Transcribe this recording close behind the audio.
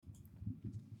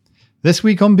This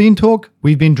week on Bean Talk,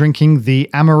 we've been drinking the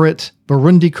Amaret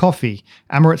Burundi coffee.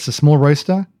 Amaret's a small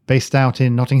roaster based out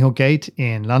in Notting Hill Gate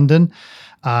in London.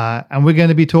 And we're going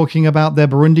to be talking about their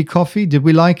Burundi coffee. Did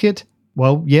we like it?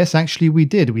 Well, yes, actually we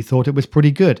did. We thought it was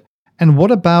pretty good. And what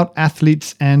about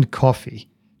athletes and coffee?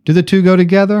 Do the two go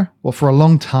together? Well, for a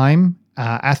long time,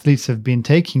 athletes have been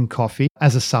taking coffee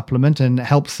as a supplement and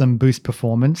helps them boost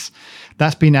performance.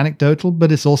 That's been anecdotal,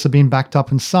 but it's also been backed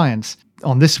up in science.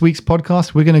 On this week's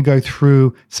podcast, we're going to go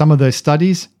through some of those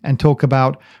studies and talk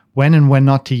about when and when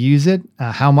not to use it,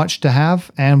 how much to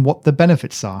have, and what the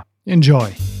benefits are.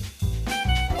 Enjoy.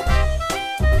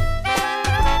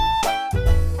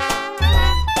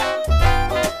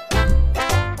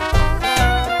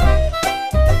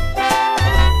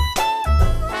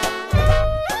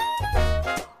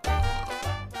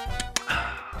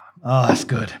 Oh, that's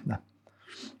good.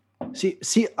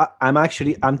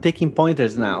 I'm taking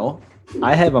pointers now.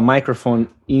 I have a microphone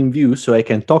in view, so I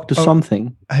can talk to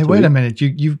something. Hey, wait a minute!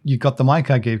 You got the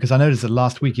mic I gave, because I noticed that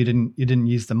last week you didn't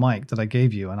use the mic that I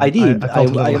gave you, and I did. I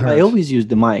I always use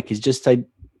the mic. It's just I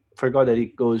forgot that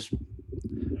it goes.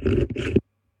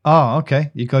 Oh,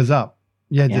 okay. It goes up.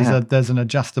 Yeah. There's an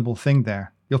adjustable thing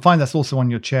there. You'll find that's also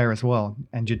on your chair as well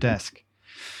and your desk.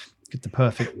 Get the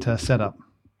perfect setup.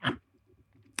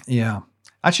 Yeah.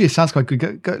 Actually, it sounds quite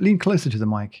good. Go lean closer to the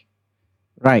mic.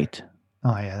 Right.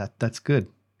 Oh yeah, that's good.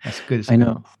 That's good. I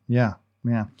know. Yeah.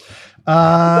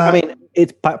 I mean,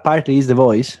 it partly is the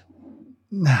voice.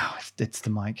 No, it's the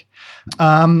mic.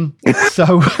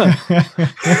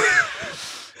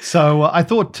 So I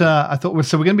thought.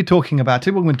 So we're going to be talking about.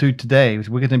 What we're going to do today is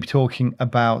we're going to be talking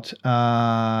about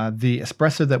the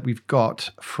espresso that we've got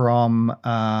from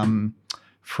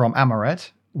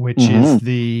Amaret, which is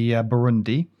the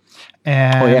Burundi,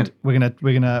 and we're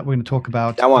gonna talk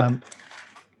about that one.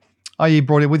 Oh, you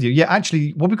brought it with you? Yeah,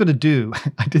 actually, what we've got to do,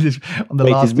 I did this on the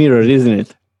last. It's mirrored, isn't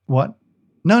it? What?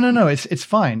 No. It's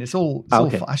fine. It's all.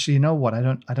 Okay. Actually, you know what? I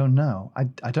don't know.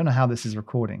 I don't know how this is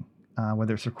recording.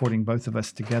 Whether it's recording both of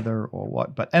us together or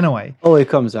what. But anyway. Oh, it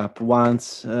comes up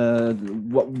once. Whoever's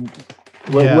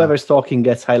talking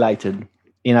gets highlighted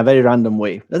in a very random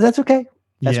way. That's okay.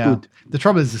 That's good. The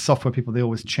trouble is the software people, they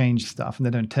always change stuff and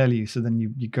they don't tell you. So then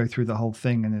you go through the whole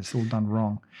thing and it's all done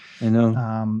wrong. I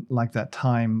know. Like that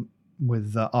time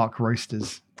with Arc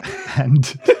Roasters and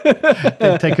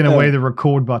they've taken away the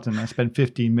record button. I spent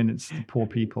 15 minutes, the poor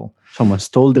people. Someone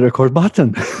stole the record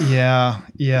button. Yeah.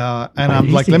 And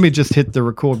I'm like, let me just hit the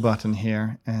record button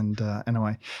here. And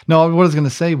anyway, no, what I was going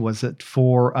to say was that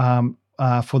for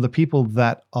the people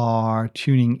that are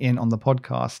tuning in on the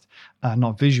podcast,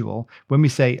 not visual, when we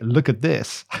say, look at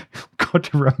this, got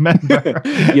to remember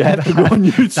you have to go on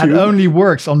YouTube. That only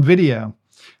works on video.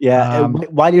 Yeah,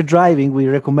 while you're driving, we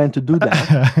recommend to do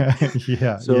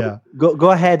that.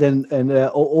 Go ahead and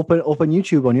open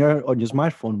YouTube on your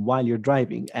smartphone while you're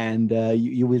driving, and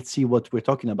you will see what we're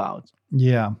talking about.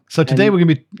 Yeah. So today we're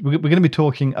gonna be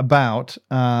talking about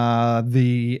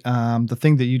the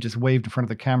thing that you just waved in front of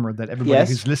the camera that everybody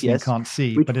who's listening can't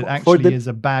see, but it actually is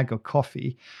a bag of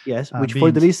coffee. Yes, which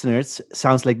for the listeners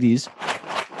sounds like this.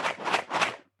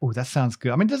 Oh, that sounds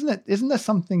good. I mean, isn't there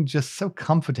something just so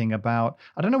comforting about,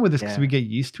 I don't know whether it's because we get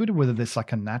used to it or whether there's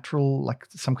like a natural, like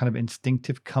some kind of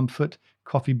instinctive comfort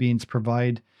coffee beans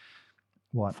provide.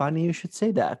 What? Funny you should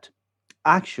say that.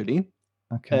 Actually,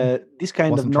 okay. This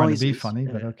kind Wasn't of noise. Trying to be funny,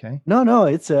 but okay. No,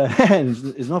 it's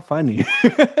it's not funny.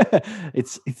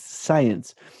 it's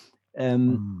science.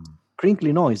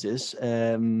 Crinkly noises,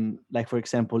 like for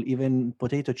example, even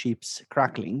potato chips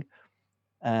crackling.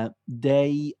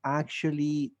 They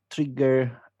actually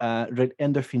trigger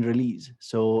endorphin release.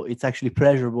 So it's actually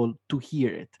pleasurable to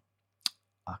hear it.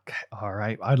 Okay. All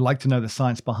right. I'd like to know the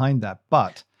science behind that,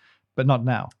 but not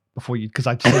now. Before you, because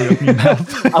I saw you open your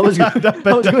mouth. I was going to.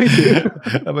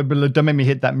 But don't make me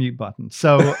hit that mute button.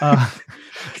 So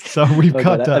we've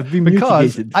got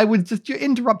because I was just, you're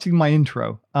interrupting my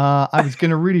intro. I was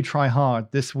going to really try hard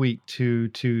this week to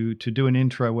do an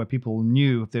intro where people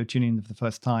knew if they were tuning in for the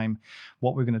first time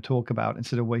what we're going to talk about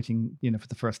instead of waiting, for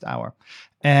the first hour.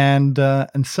 And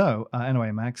so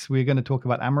anyway, Max, we're going to talk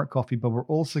about Amaret coffee, but we're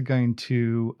also going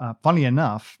to, funnily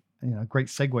enough, great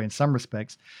segue in some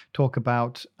respects, talk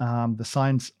about the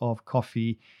science of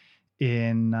coffee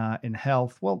in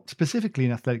health, well, specifically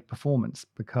in athletic performance,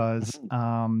 because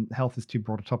health is too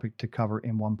broad a topic to cover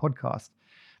in one podcast.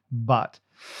 But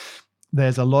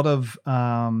there's a lot of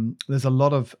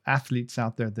athletes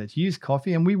out there that use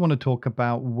coffee, and we want to talk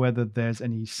about whether there's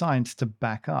any science to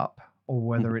back up or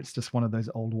whether it's just one of those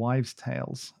old wives'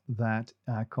 tales that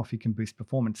coffee can boost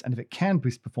performance. And if it can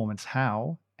boost performance,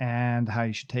 how and how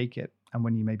you should take it. and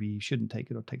when you maybe shouldn't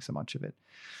take it or take so much of it.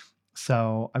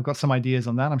 So I've got some ideas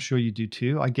on that. I'm sure you do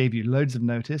too. I gave you loads of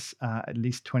notice, at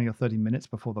least 20 or 30 minutes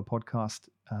before the podcast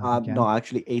began. No,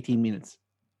 actually 18 minutes.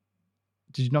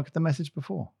 Did you not get the message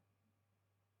before?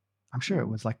 I'm sure it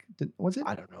was like, was it?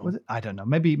 I don't know. Was it? I don't know.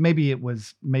 Maybe it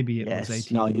was 18.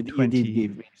 No, you 20. You did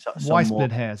give me some Why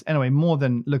split hairs? Anyway, more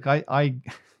than, look,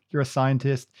 you're a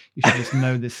scientist. You should just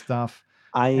know this stuff.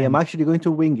 I am actually going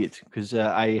to wing it because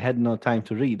I had no time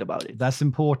to read about it. That's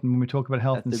important when we talk about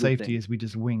health and safety, is we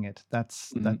just wing it.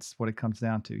 That's what it comes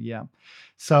down to. Yeah.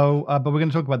 So, but we're going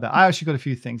to talk about that. I actually got a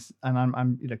few things, and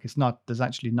I'm like, there's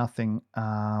actually nothing.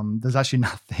 There's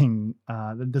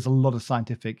a lot of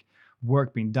scientific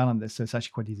work being done on this, so it's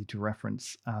actually quite easy to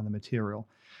reference the material.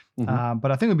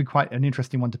 But I think it would be quite an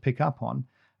interesting one to pick up on,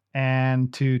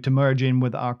 and to merge in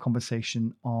with our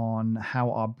conversation on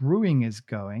how our brewing is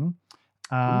going.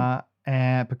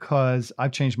 And because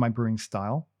I've changed my brewing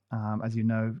style, as you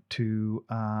know, two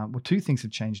things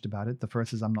have changed about it. The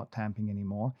first is I'm not tamping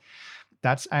anymore.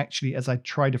 That's actually, as I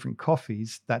try different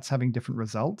coffees, that's having different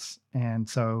results. And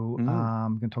so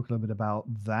I'm going to talk a little bit about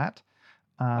that.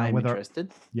 I'm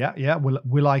interested. Yeah.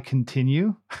 Will I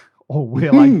continue, or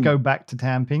will I go back to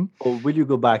tamping? Or will you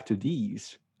go back to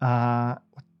these?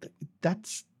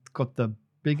 That's got the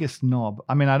biggest knob.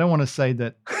 I mean, I don't want to say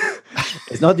that.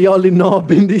 It's not the only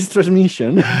knob in this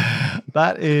transmission.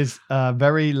 That is a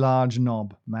very large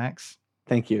knob, Max.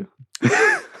 Thank you.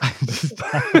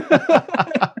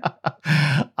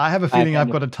 I have a feeling I've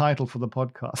got a title for the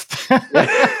podcast.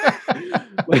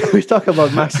 We talk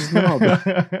about Max's knob.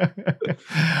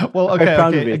 Well,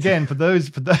 okay. Again, for those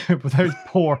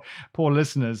poor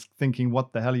listeners thinking,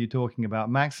 what the hell are you talking about?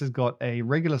 Max has got a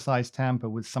regular sized tamper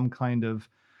with some kind of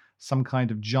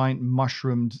giant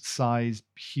mushroomed sized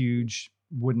huge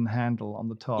wooden handle on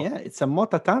the top. Yeah, it's a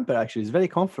Motta tamper actually. It's very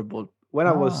comfortable. When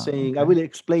I was saying, I will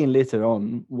explain later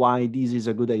on why this is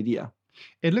a good idea.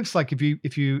 It looks like if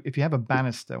you have a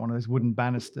banister, one of those wooden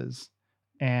banisters,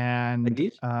 and like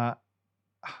this? Yeah,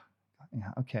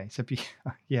 okay. So if you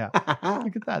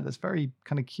look at that. That's very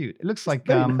kind of cute. It looks like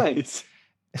nice.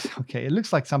 Okay, it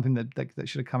looks like something that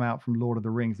should have come out from Lord of the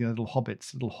Rings, little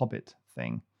hobbit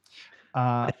thing.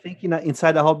 I think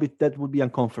inside a Hobbit that would be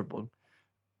uncomfortable.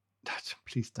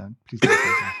 Please don't do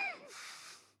that.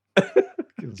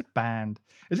 It was banned.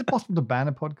 Is it possible to ban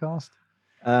a podcast?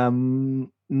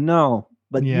 No,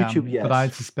 but YouTube, yes. But I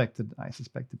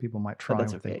suspected people might try.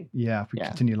 That's okay. If we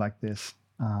continue like this,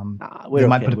 we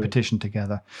might put a petition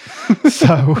together.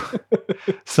 So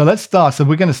let's start. So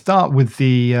we're going to start with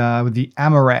the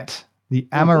Amaret,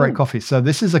 coffee. So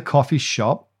this is a coffee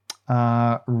shop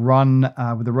run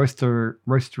with a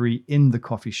roastery in the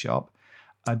coffee shop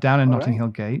down in Notting Hill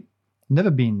Gate. Never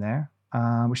been there,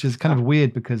 which is kind of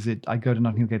weird because I go to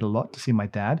Notting Hill Gate a lot to see my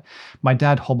dad. My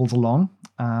dad hobbles along.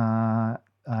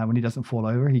 When he doesn't fall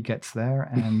over, he gets there,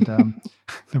 and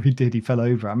he fell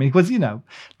over. I mean, it was the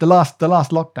last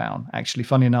lockdown. Actually,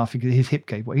 funny enough, his hip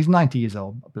gave way. He's 90 years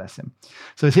old, bless him.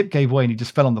 So his hip gave way, and he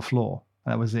just fell on the floor,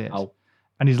 and that was it. Oh.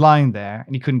 And he's lying there,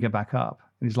 and he couldn't get back up.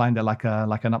 And he's lying there like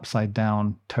an upside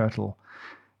down turtle,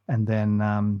 and then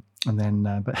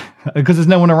but because there's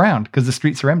no one around, because the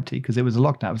streets are empty, because it was a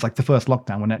lockdown. It was like the first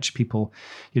lockdown when actually people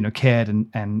cared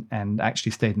and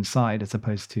actually stayed inside, as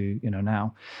opposed to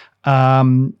now.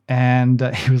 And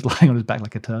he was lying on his back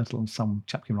like a turtle, and some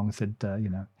chap came along and said, do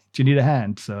you need a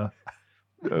hand, sir?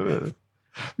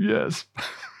 Yes.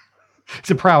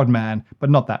 He's a proud man, but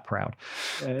not that proud.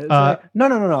 No.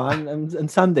 I'm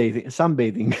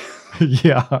sunbathing.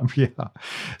 Yeah.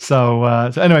 So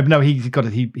anyway, no, he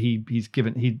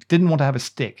didn't want to have a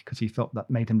stick because he felt that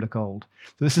made him look old.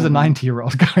 So this is a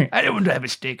 90-year-old going, I don't want to have a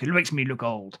stick. It makes me look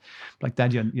old. Like,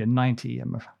 Dad, you're 90. I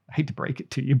hate to break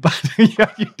it to you, but you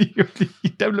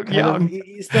don't look young.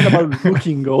 It's not about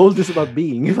looking old. It's about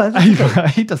being. He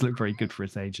does look very good for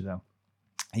his age, though.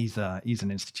 He's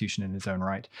an institution in his own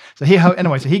right. So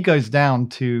he goes down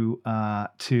to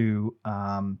the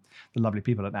lovely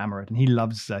people at Amaret, and he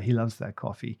loves their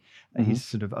coffee. He's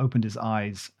sort of opened his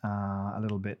eyes a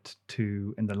little bit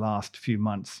in the last few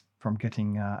months from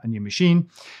getting a new machine,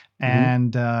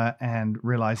 and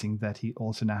realizing that he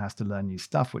also now has to learn new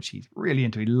stuff, which he's really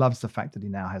into. He loves the fact that he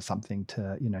now has something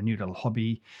to new little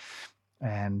hobby.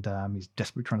 And he's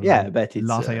desperately trying to learn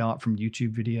latte art from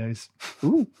YouTube videos.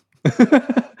 Ooh.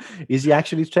 Is he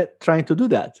actually trying to do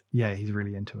that? Yeah, he's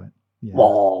really into it. Yeah.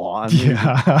 Whoa, amazing.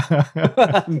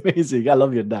 Yeah. Amazing. I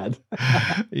love your dad.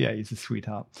 Yeah, he's a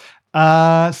sweetheart.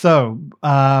 So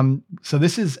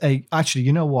this is actually,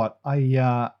 you know what?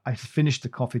 I finished the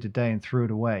coffee today and threw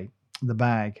it away, the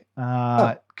bag.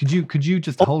 Could you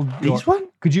just hold this one?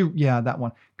 Could you? Yeah, that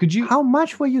one. Could you? How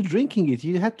much were you drinking it?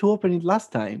 You had to open it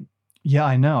last time. Yeah,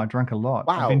 I know. I drank a lot.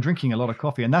 Wow. I've been drinking a lot of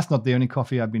coffee, and that's not the only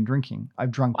coffee I've been drinking.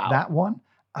 I've drunk that one.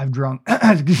 I've drunk.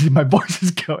 My voice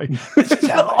is going. This is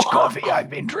how much coffee I've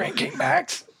been drinking,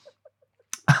 Max.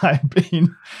 I've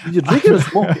been. Did you drink it or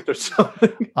smoke it or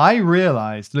something? I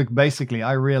realized,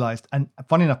 and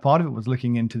funny enough, part of it was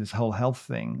looking into this whole health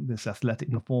thing, this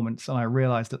athletic performance, and I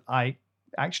realized that I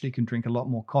actually can drink a lot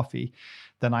more coffee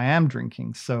than I am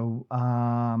drinking. So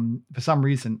for some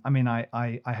reason, I mean,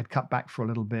 I had cut back for a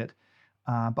little bit,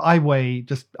 but I weigh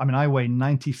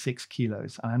 96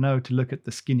 kilos, and I know to look at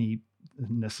the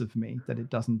skinniness of me that it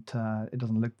doesn't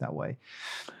look that way.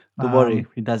 Don't worry,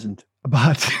 it doesn't.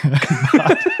 But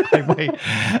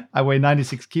I weigh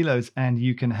 96 kilos, and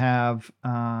you can have,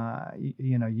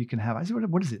 you can have.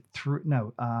 What is it? I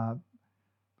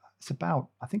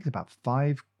think it's about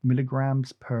 5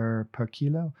 milligrams per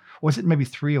kilo, or is it maybe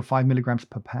 3 or 5 milligrams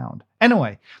per pound?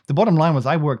 Anyway, the bottom line was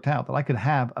I worked out that I could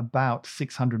have about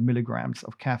 600 milligrams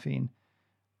of caffeine,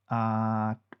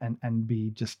 and be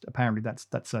just apparently that's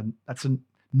a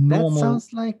normal. That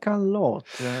sounds like a lot.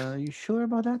 You sure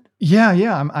about that? Yeah,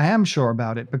 I am sure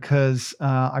about it because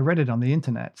I read it on the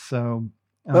internet. So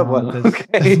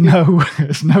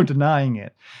there's no denying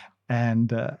it. And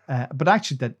but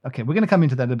actually, we're going to come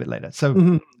into that a bit later.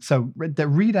 So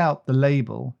read out the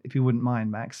label if you wouldn't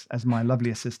mind, Max, as my lovely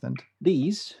assistant.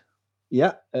 These,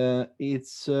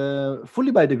 it's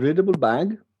fully biodegradable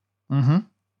bag,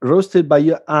 roasted by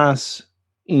your ass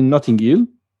in Notting Hill.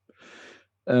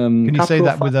 Can you say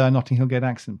that with a Notting Hill Gate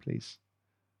accent, please?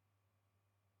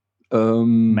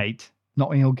 Mate,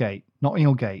 Notting Hill Gate.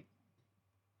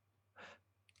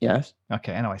 Yes.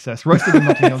 Okay, anyway, so it's roasted in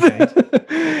Notting Hill Gate.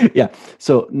 Yeah.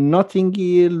 So Notting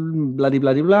Hill, blah, blah,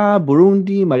 blah, blah,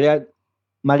 Burundi,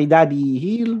 Maridadi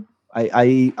Hill.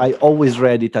 I always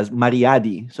read it as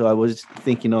Mariadi. So I was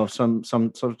thinking of some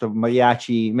sort of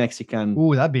mariachi Mexican.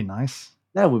 Ooh, that'd be nice.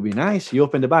 That would be nice. You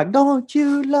open the bag. Don't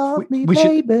you love me,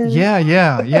 baby?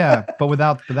 Yeah. But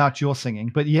without your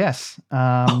singing. But yes,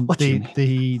 what do you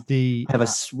mean? I have a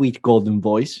sweet golden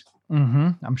voice.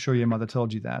 I'm sure your mother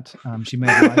told you that. She made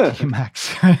it like you,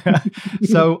 Max.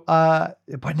 So,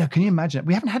 but no, can you imagine?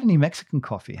 We haven't had any Mexican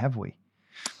coffee, have we?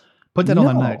 Put that on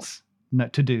the notes. No,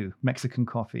 to do Mexican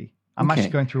coffee. I'm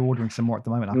actually going through ordering some more at the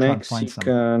moment. I'll try and find some.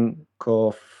 Mexican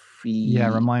coffee.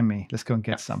 Yeah, remind me. Let's go and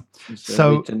get some.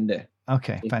 So.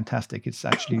 Okay, fantastic. It's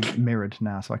actually mirrored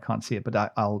now, so I can't see it, but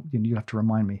I'll you have to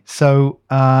remind me. So,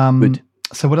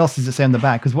 so what else does it say on the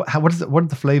back? Because what is it? What are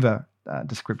the flavor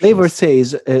descriptions? Flavor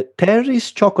says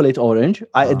Terry's chocolate orange.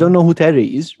 I don't know who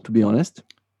Terry is, to be honest.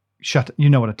 You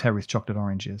know what a Terry's chocolate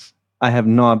orange is? I have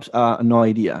no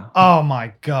idea. Oh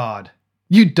my God.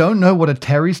 You don't know what a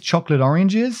Terry's chocolate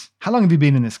orange is? How long have you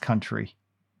been in this country?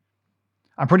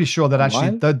 I'm pretty sure that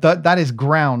actually that is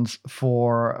grounds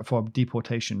for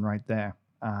deportation right there.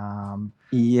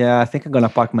 Yeah, I think I'm gonna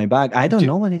pack my bag. I don't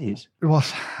know what it is. Well,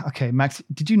 okay, Max,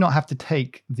 did you not have to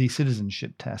take the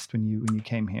citizenship test when you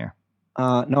came here?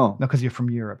 No, because you're from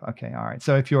Europe. Okay, all right.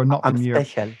 So if you're not from Europe,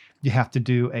 you have to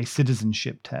do a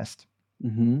citizenship test,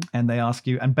 and they ask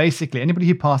you. And basically, anybody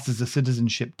who passes a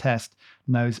citizenship test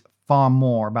knows far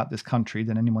more about this country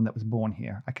than anyone that was born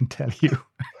here. I can tell you.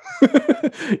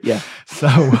 Yeah. So,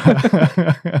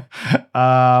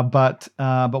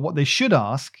 but what they should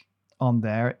ask on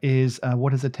there is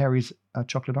what is a Terry's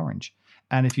chocolate orange?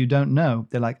 And if you don't know,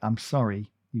 they're like, I'm sorry,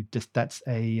 that's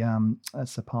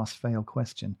a pass-fail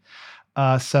question.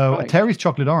 So a Terry's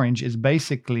chocolate orange is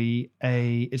basically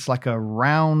it's like a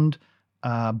round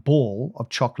ball of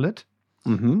chocolate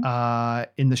in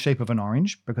the shape of an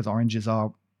orange, because oranges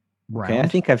are round. Okay, I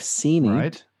think I've seen it.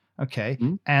 Right. Okay.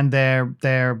 And they're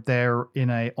in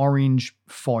a orange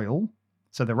foil.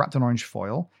 So they're wrapped in orange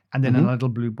foil, and then in a little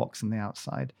blue box on the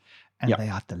outside. And they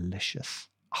are delicious.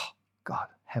 Oh God,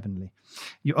 heavenly.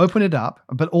 You open it up,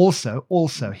 but also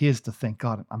here's the thing.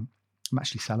 God, I'm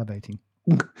actually salivating.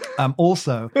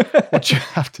 Also, what you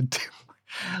have to do,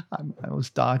 I was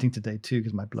dieting today too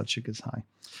because my blood sugar's high.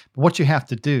 But what you have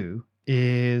to do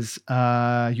is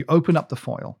you open up the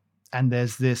foil, and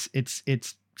there's this.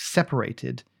 It's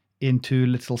separated into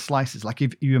little slices, like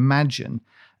if you imagine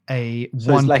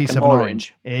one like piece an of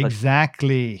orange.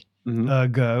 Exactly.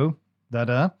 Ergo,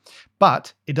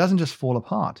 but it doesn't just fall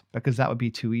apart, because that would be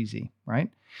too easy,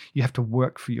 right? You have to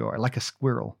work for like a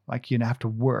squirrel, like you have to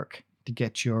work to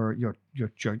get your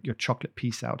chocolate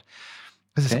piece out.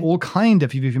 Because it's all kind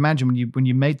of, if you imagine when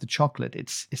you made the chocolate,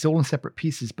 it's all in separate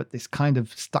pieces, but it's kind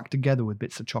of stuck together with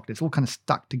bits of chocolate. It's all kind of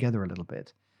stuck together a little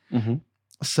bit.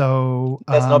 So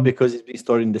that's not because it's been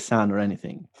stored in the sun or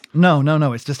anything.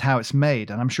 No. It's just how it's made.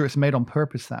 And I'm sure it's made on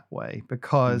purpose that way,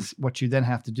 because what you then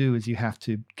have to do is you have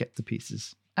to get the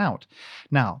pieces out.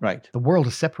 Now, the world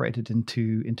is separated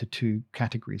into two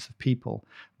categories of people: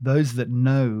 those that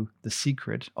know the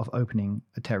secret of opening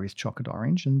a Terry's chocolate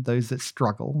orange, and those that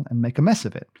struggle and make a mess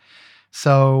of it.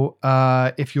 So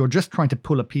if you're just trying to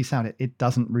pull a piece out, it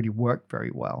doesn't really work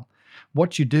very well.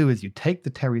 What you do is you take the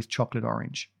Terry's chocolate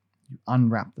orange, you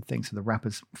unwrap the thing so the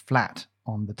wrapper's flat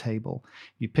on the table.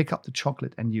 You pick up the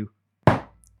chocolate and you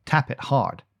tap it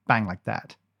hard, bang, like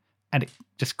that. And it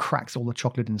just cracks all the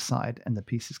chocolate inside and the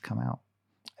pieces come out.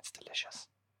 It's delicious.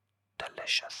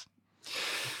 Delicious.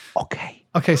 Okay,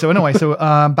 so anyway,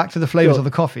 back to the flavors of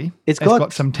the coffee. It's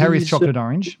got some Terry's chocolate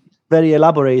orange. Very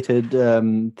elaborated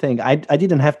thing. I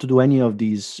didn't have to do any of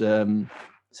these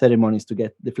ceremonies to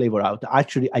get the flavor out.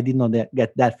 Actually, I did not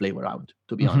get that flavor out,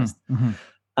 to be honest.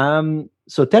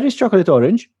 So Terry's chocolate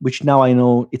orange, which now I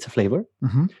know it's a flavor.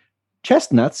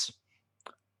 Chestnuts,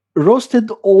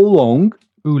 roasted oolong,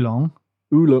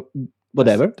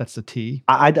 whatever. That's the tea.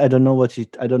 I don't know what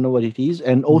it is,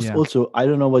 and also I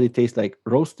don't know what it tastes like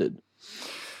roasted.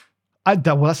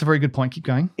 Well, that's a very good point. Keep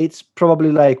going. It's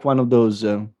probably like one of those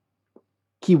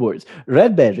keywords.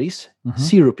 Red berries,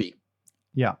 syrupy.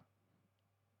 Yeah.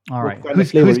 All right. What kind of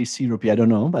flavor is syrupy? I don't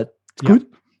know, but it's good.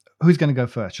 Who's going to go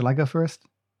first? Shall I go first?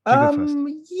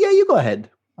 Yeah, you go ahead.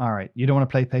 All right. You don't want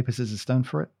to play paper, scissors, stone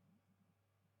for it?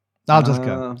 I'll just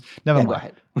go. Never mind. Go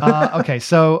ahead. Okay.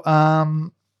 So,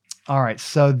 all right.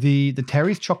 So the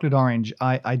Terry's chocolate orange,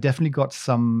 I definitely got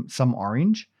some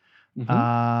orange.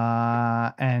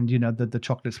 And the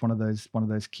chocolate's one of those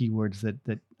keywords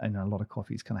that I know a lot of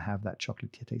coffees kind of have that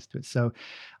chocolate taste to it. So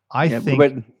I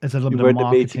think there's a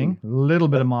little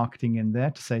bit of marketing in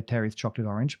there to say Terry's chocolate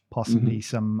orange, possibly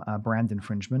some brand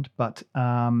infringement, but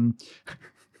I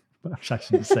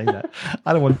shouldn't say that.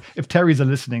 I don't want, if Terry's are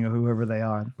listening or whoever they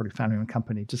are, probably family and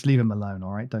company, just leave him alone.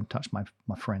 All right. Don't touch my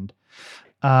friend.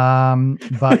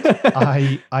 But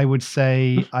I would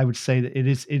say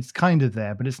that it's kind of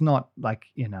there, but it's not like,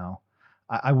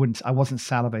 I wasn't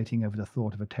salivating over the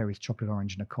thought of a Terry's chocolate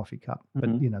orange in a coffee cup, but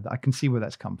I can see where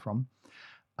that's come from.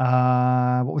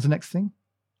 What was the next thing?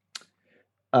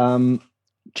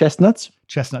 Chestnuts.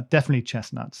 Definitely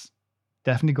chestnuts.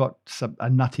 Definitely got a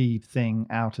nutty thing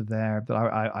out of there that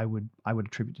I would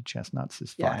attribute to chestnuts.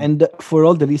 Is fine. Yeah, and for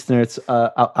all the listeners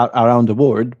around the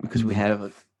world, because we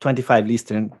have 25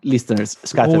 listeners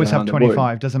scattered always around have 25. The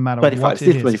world. Doesn't matter 25, what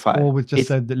it is. 25. Always just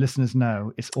so the listeners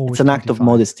know, it's always. It's an 25. act of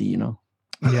modesty,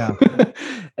 Yeah.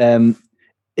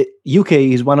 UK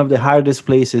is one of the hardest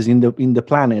places in the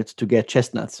planet to get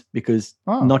chestnuts because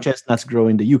no chestnuts grow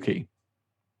in the UK.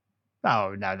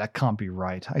 Oh no, that can't be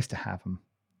right. I used to have them.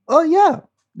 Oh yeah,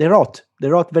 they rot. They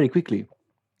rot very quickly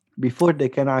before they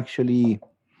can actually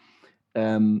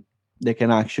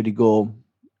go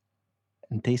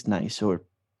and taste nice or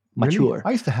mature. Really?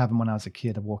 I used to have them when I was a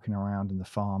kid, walking around in the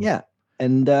farm. Yeah,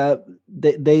 and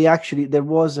they actually, there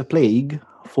was a plague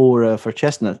for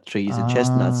chestnut trees and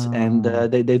chestnuts, and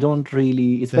they don't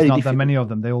really. There's not that many of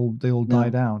them. They all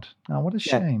died out. Oh, what a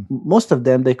shame. Most of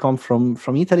them, they come from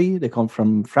Italy. They come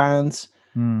from France.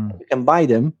 You can buy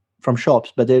them from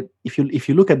shops, but if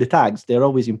you look at the tags, they're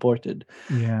always imported.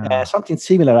 Yeah. Something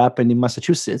similar happened in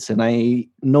Massachusetts, and I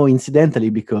know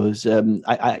incidentally because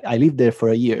I lived there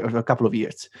for a couple of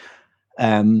years,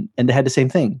 and they had the same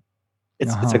thing.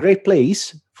 It's a great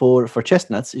place for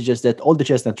chestnuts. It's just that all the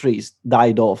chestnut trees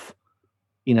died off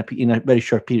in a very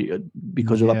short period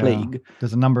because of a plague.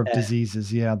 There's a number of diseases,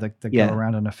 that go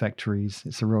around and affect trees.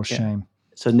 It's a real shame.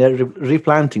 So they're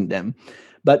replanting them,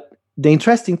 but the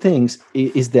interesting thing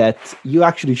is that you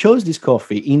actually chose this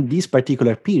coffee in this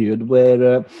particular period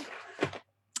where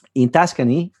in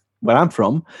Tuscany, where I'm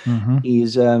from,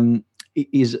 is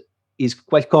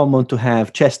quite common to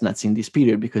have chestnuts in this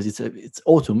period because it's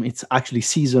autumn. It's actually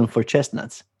season for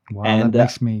chestnuts. Wow, and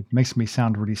that makes me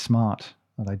sound really smart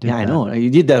that I did. Yeah, I know. You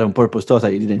did that on purpose,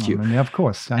 totally, didn't you? Yeah, of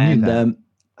course. I knew that.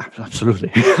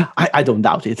 Absolutely. I don't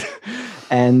doubt it.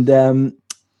 And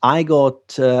I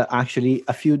got, actually,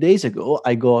 a few days ago,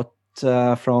 I got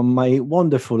from my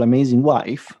wonderful, amazing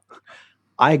wife,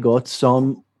 I got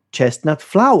some chestnut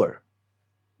flour,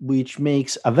 which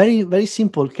makes a very, very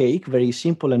simple cake, very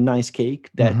simple and nice cake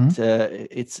that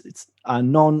it's a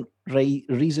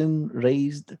non-raisin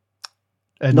raised.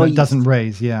 No, it doesn't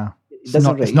raise,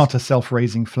 It's not a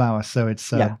self-raising flour, so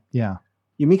it's,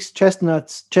 You mix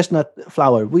chestnut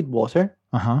flour with water,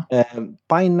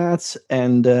 pine nuts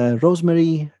and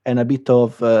rosemary and a bit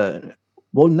of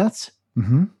walnuts.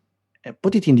 And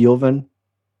put it in the oven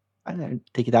I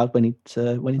take it out when it's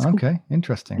okay, cooked.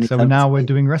 Interesting. So now we're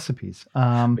doing recipes.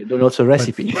 We're doing also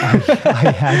recipe.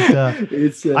 I had.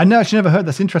 I know. Actually, never heard.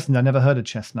 That's interesting. I never heard of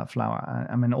chestnut flour.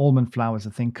 I mean, almond flour is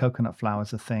a thing. Coconut flour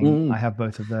is a thing. I have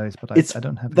both of those, but I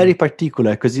don't have. Very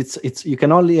particular because it's you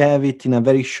can only have it in a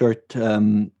very short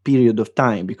period of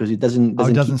time because it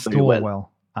doesn't store well.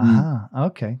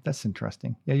 Okay, that's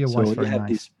interesting. Yeah, your wife's very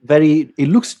nice. It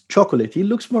looks chocolatey. It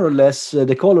looks more or less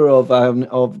the color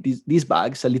of these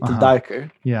bags, a little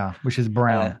darker. Yeah, which is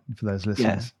brown for those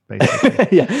listeners.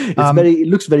 Basically. Yeah, it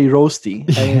looks very roasty.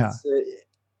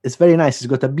 It's very nice. It's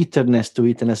got a bitterness to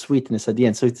it and a sweetness at the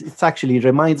end. So it's actually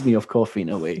reminds me of coffee in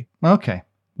a way. Okay,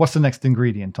 what's the next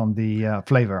ingredient on the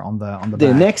flavor on the bag?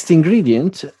 The next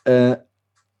ingredient.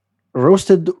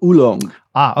 Roasted oolong.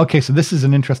 Okay. So this is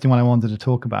an interesting one I wanted to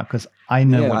talk about because I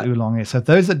know what oolong is. So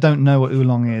those that don't know what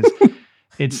oolong is,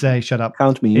 it's a shut up.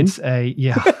 Count me in. It's a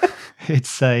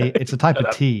it's a type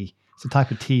of tea. It's a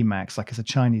type of tea, Max. Like it's a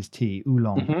Chinese tea,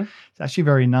 oolong. It's actually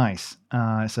very nice.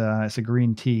 It's a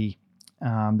green tea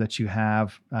that you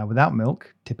have without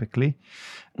milk, typically,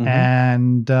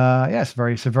 and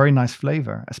it's a very nice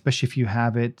flavor, especially if you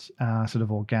have it sort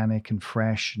of organic and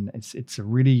fresh, and it's a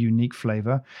really unique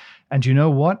flavor. And you know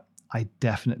what? I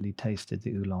definitely tasted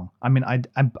the oolong. I mean,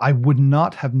 I would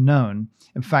not have known.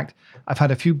 In fact, I've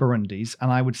had a few Burundis, and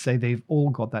I would say they've all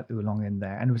got that oolong in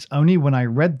there. And it was only when I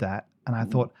read that and I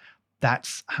thought,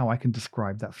 that's how I can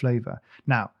describe that flavor.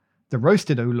 Now, the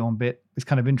roasted oolong bit is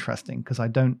kind of interesting because I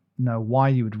don't know why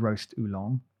you would roast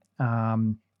oolong.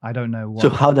 I don't know what. So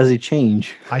how does it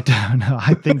change? I don't know.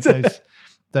 I think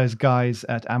those guys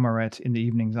at Amaret in the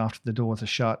evenings after the doors are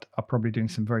shut are probably doing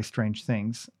some very strange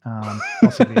things,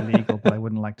 possibly illegal, but I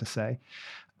wouldn't like to say.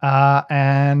 But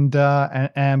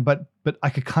I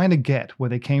could kind of get where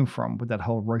they came from with that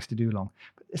whole roasted oolong.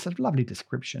 It's a lovely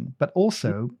description, but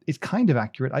also it's kind of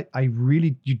accurate.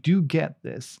 You do get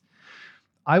this.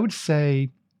 I would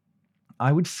say,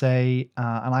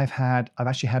 and I've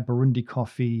actually had Burundi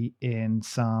coffee in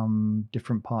some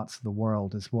different parts of the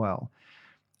world as well.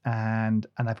 And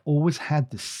I've always had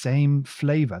the same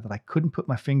flavor that I couldn't put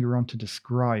my finger on to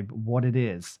describe what it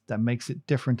is that makes it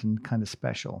different and kind of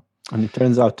special. And it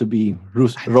turns out to be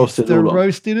roasted oolong.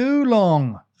 Roasted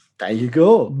oolong. There you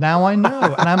go. Now I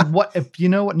know. And if you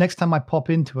know what, next time I pop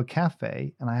into a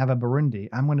cafe and I have a Burundi,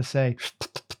 I'm going to say,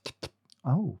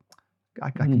 oh,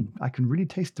 I can really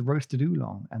taste the roasted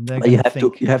oolong. And they're going to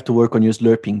think. You have to work on your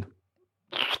slurping.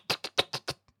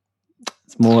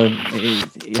 It's more.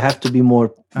 You have to be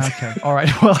more. Okay. All right.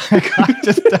 Well, I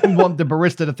just don't want the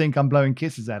barista to think I'm blowing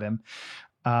kisses at him.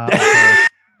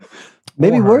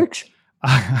 Maybe it works.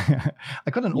 I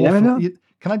got an awful.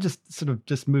 Can I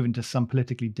just move into some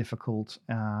politically difficult,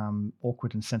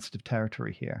 awkward, and sensitive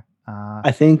territory here?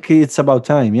 I think it's about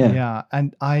time. Yeah. Yeah,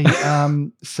 and I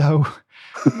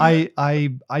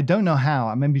I don't know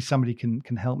how. Maybe somebody can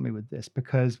help me with this,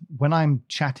 because when I'm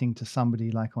chatting to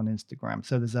somebody like on Instagram,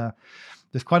 so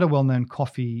there's quite a well-known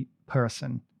coffee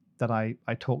person that I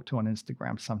talk to on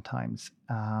Instagram sometimes,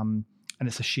 and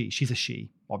it's a she. She's a she,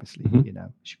 obviously,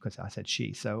 because I said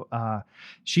she. So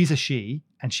she's a she,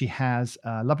 and she has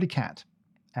a lovely cat,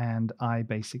 and I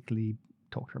basically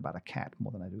talk to her about a cat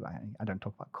more than I do. I don't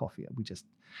talk about coffee.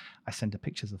 I send her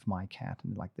pictures of my cat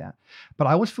and like that. But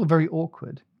I always feel very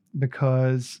awkward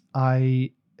because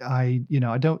I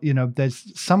don't,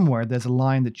 there's a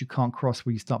line that you can't cross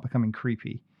where you start becoming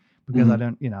creepy, because I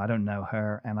don't know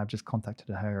her, and I've just contacted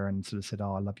her and sort of said,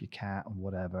 oh, I love your cat or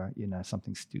whatever,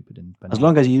 something stupid and banal. As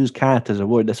long as you use cat as a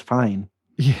word, that's fine.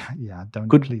 Yeah. Don't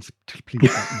please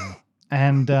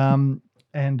don't know.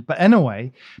 But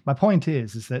anyway, my point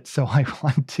is that, so I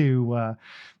want to,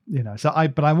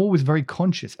 but I'm always very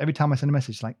conscious every time I send a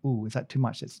message, like, oh, is that too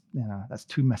much? That's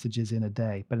 2 messages in a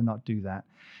day. Better not do that.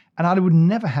 And I would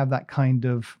never have that kind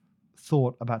of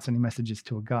thought about sending messages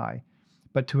to a guy,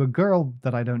 but to a girl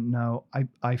that I don't know,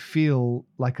 I feel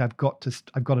like I've got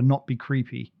to not be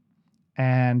creepy.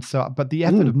 And so, but the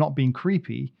effort of not being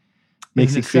creepy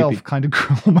makes itself creepy. Kind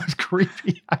of almost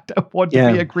creepy. I don't want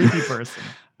to be a creepy person.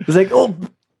 It's like, oh,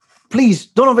 please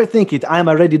don't overthink it. I'm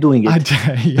already doing it.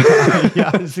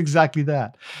 Yeah, it's exactly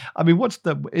that. I mean,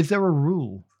 is there a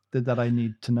rule that I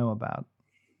need to know about?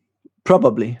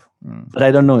 Probably, but I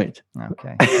don't know it.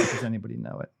 Okay. Does anybody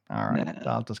know it? All right.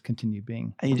 Nah. I'll just continue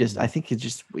being. I think you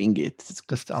just wing it.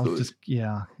 I'll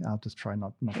just try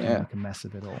not to make a mess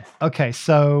of it all. Okay.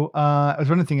 So, is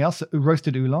there anything else?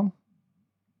 Roasted oolong?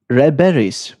 Red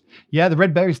berries. Yeah, the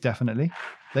red berries, definitely.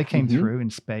 They came through in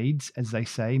spades, as they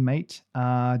say, mate.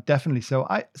 Definitely. So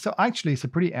actually, it's a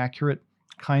pretty accurate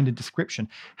kind of description.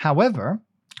 However,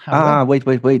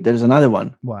 wait. There's another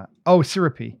one. What? Oh,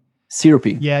 syrupy.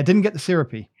 Syrupy. Yeah, I didn't get the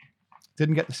syrupy.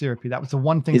 That was the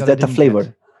one thing. Is that the flavor?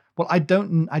 Get. Well, I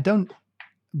don't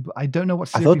know what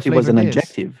syrupy I thought it was an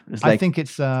adjective. I think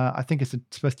it's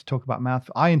supposed to talk about mouth.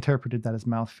 I interpreted that as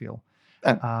mouthfeel.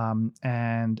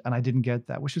 And I didn't get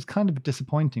that, which was kind of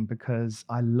disappointing because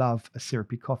I love a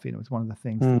syrupy coffee, and it was one of the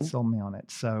things that sold me on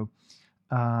it. So,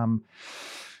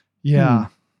 yeah,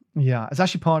 it's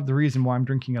actually part of the reason why I'm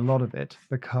drinking a lot of it,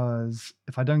 because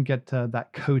if I don't get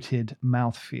that coated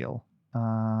mouthfeel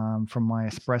from my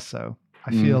espresso,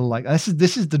 I feel like this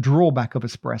is the drawback of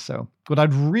espresso. What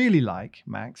I'd really like,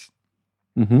 Max,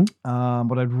 what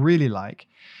I'd really like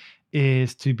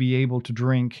is to be able to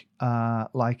drink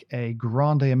like a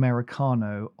grande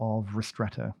americano of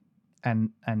ristretto, and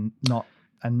not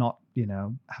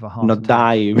have a heart not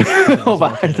die of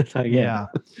yeah,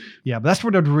 but that's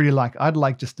what I'd really like. I'd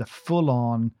like just a full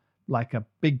on, like a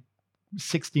big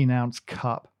 16-ounce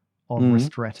cup of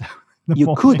ristretto.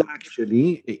 You could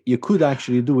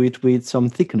actually do it with some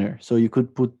thickener, so you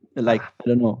could put like, I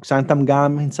don't know, xanthan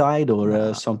gum inside,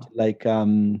 or something like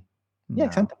xanthan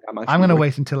gum. I'm going to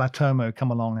wait until Atomo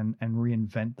come along and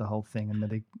reinvent the whole thing, and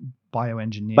they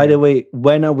bioengineer. By the way,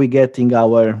 when are we getting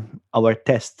our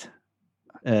test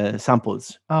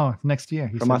samples? Oh, next year.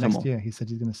 He said next year. He said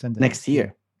he's going to send it next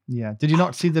year. Yeah. Did you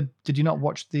not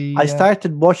watch the? I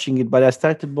started watching it, but I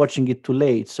started watching it too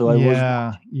late. So I was.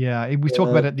 Yeah. We talk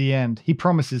about it at the end. He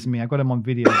promises me. I got him on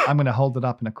video. I'm going to hold it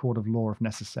up in a court of law if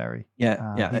necessary.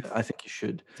 Yeah. I think you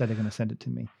should. Said they're going to send it to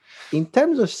me. In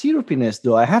terms of syrupiness,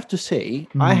 though, I have to say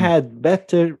I had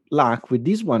better luck with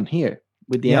this one here,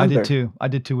 with the amber. I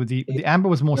did too. With the amber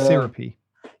was more syrupy.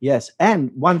 Yes,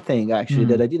 and one thing actually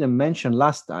that I didn't mention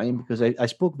last time, because I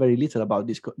spoke very little about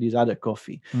this other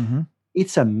coffee.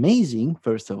 It's amazing.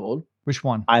 First of all, which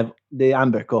one? The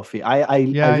amber coffee.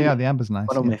 The amber's nice.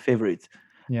 One of my favorites.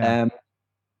 Yeah.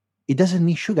 It doesn't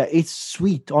need sugar. It's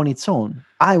sweet on its own.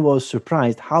 I was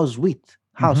surprised how sweet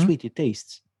it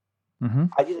tastes.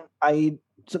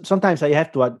 Sometimes I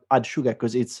have to add sugar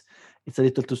because it's a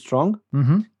little too strong.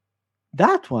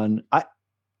 That one, I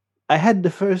had the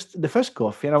first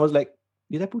coffee, and I was like,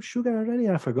 did I put sugar already?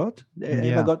 And I forgot. Have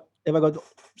I got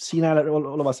senile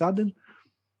all of a sudden?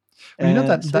 Well, you know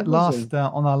that last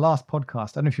on our last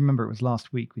podcast, I don't know if you remember, it was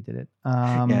last week we did it.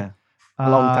 A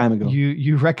long time ago.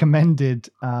 You recommended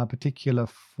a particular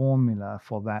formula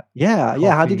for that. Yeah.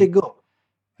 How did it go?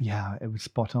 Yeah, it was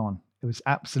spot on. It was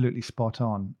absolutely spot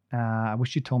on. I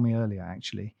wish you told me earlier,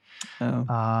 actually.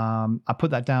 I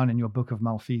put that down in your book of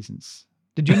malfeasance.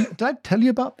 Did I tell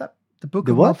you about that? The book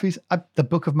of malfeasance. The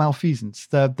book of malfeasance.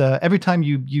 The every time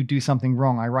you do something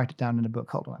wrong, I write it down in a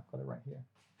book. Hold on, I've got it right here.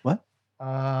 What?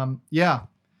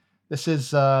 This is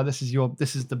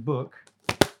the book.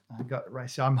 I got it right.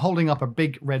 So I'm holding up a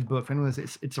big red book. In other words,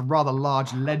 it's a rather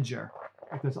large ledger.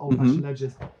 Like those old-fashioned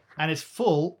ledgers, and it's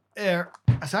full.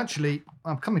 It's actually,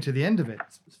 I'm coming to the end of it.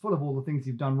 It's full of all the things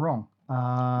you've done wrong.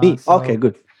 Okay,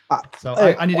 good. So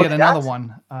I need to get another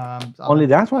one. Only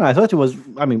that one? I thought it was.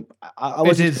 I mean, I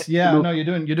was. It is. Yeah. No,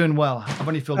 you're doing well. I've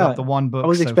only filled up the one book. I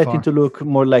was expecting to look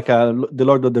more like the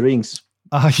Lord of the Rings.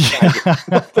 Yeah.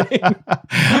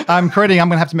 I'm going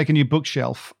to have to make a new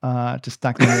bookshelf to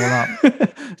stack them all up.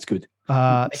 It's good.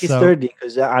 Make it sturdy,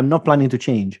 because I'm not planning to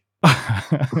change.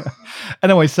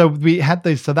 Anyway, so we had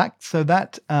those. So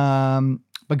that.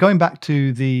 But going back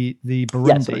to the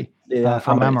Burundi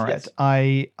from Amaret,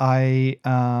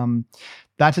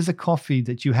 that is a coffee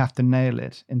that you have to nail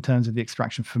it in terms of the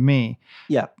extraction for me.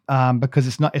 Yeah. Because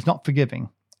it's not forgiving.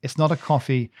 It's not a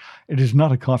coffee. It is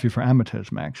not a coffee for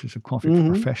amateurs, Max. It's a coffee for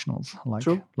professionals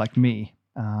like me,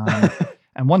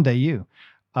 and one day you.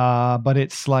 But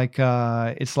it's like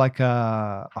how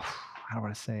do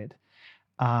I say it?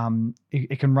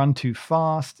 It can run too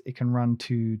fast. It can run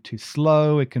too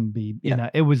slow. It can be,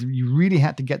 you really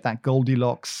had to get that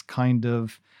Goldilocks kind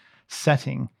of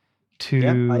setting to.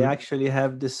 Yeah, I actually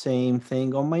have the same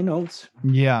thing on my notes.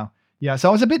 Yeah. So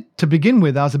I was to begin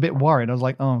with, I was a bit worried. I was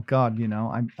like, oh God,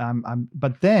 I'm.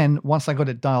 But then once I got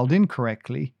it dialed in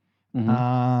correctly,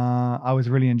 I was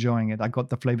really enjoying it. I got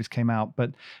the flavors came out,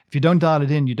 but if you don't dial it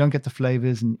in, you don't get the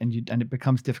flavors, and it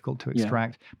becomes difficult to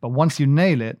extract. But once you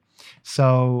nail it,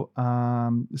 so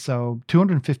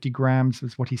 250 grams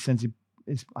is what he sends you,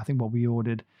 is I think what we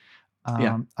ordered.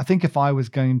 I think if I was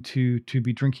going to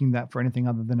be drinking that for anything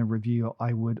other than a review,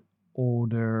 I would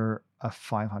order a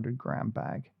 500 gram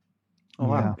bag. Oh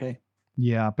wow! Okay.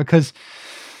 Yeah, because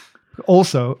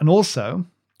also.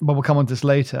 But we'll come on to this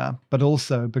later, but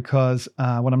also because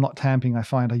when I'm not tamping, I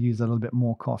find I use a little bit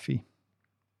more coffee.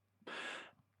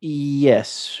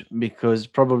 Yes, because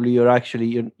probably you're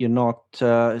not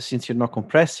since you're not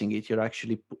compressing it,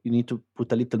 you need to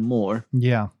put a little more.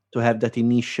 Yeah. To have that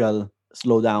initial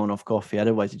slowdown of coffee,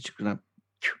 otherwise it's gonna.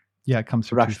 Yeah, it comes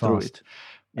through rush too through fast. it.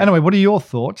 Yeah. Anyway, what are your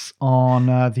thoughts on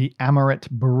the Amaret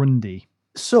Burundi?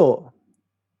 So,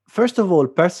 first of all,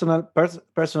 personal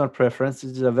preference.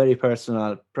 This is a very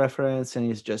personal preference,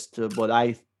 and it's just what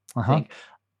I think.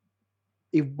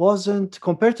 It wasn't,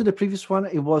 compared to the previous one,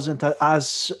 it wasn't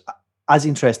as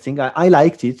interesting. I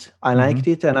liked it. I liked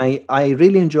it, and I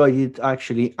really enjoyed it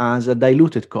actually as a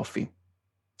diluted coffee.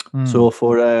 So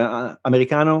for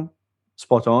Americano,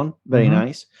 spot on, very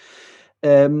nice.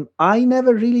 I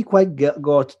never really quite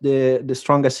got the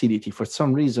strong acidity. For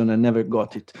some reason, I never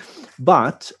got it.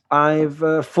 But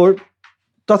I've, for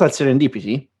total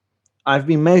serendipity, I've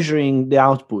been measuring the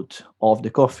output of the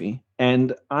coffee,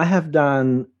 and I have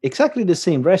done exactly the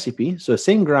same recipe. So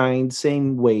same grind,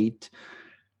 same weight,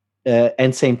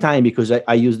 and same time, because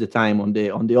I use the time on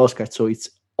the Oscar, so it's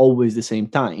always the same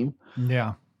time.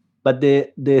 Yeah. But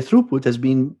the throughput has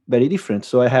been very different.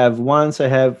 So I have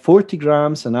 40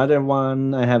 grams, another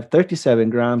one I have 37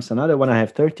 grams, another one I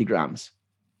have 30 grams.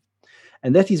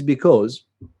 And that is because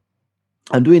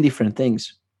I'm doing different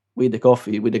things with the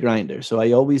coffee, with the grinder. So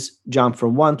I always jump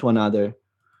from one to another,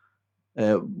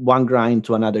 one grind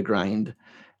to another grind.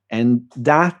 And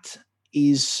that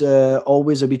is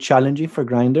always a bit challenging for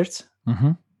grinders.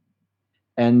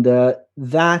 And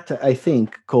that, I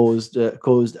think, caused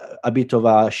a bit of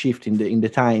a shift in the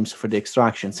times for the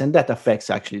extractions, and that affects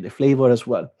actually the flavor as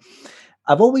well.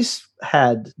 I've always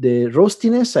had the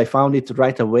roastiness. I found it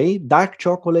right away. Dark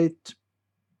chocolate,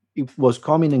 it was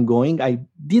coming and going. I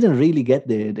didn't really get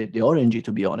the orangey,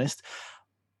 to be honest.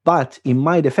 But in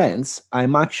my defense,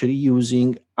 I'm actually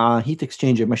using a heat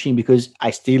exchanger machine because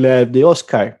I still have the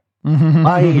Oscar.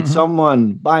 Buy it,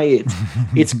 someone buy it.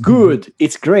 It's good.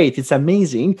 It's great. It's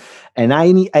amazing. And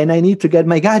I need to get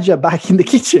my Gaggia back in the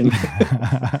kitchen.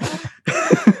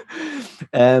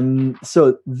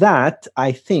 So that,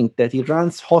 I think that it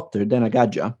runs hotter than a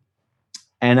Gaggia,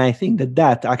 and I think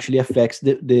that actually affects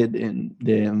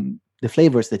the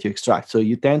flavors that you extract. So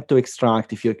you tend to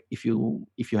extract, if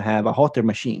you have a hotter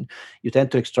machine, you tend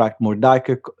to extract more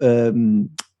darker.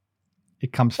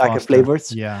 It comes darker faster.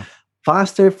 Flavors. Yeah.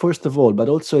 Faster, first of all, but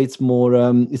also it's more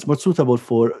suitable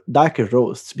for darker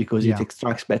roasts because it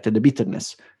extracts better the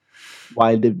bitterness,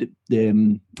 while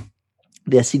the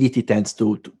acidity tends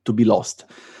to be lost.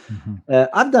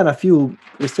 I've done a few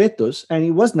ristrettos, and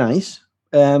it was nice.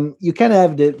 You can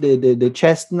have the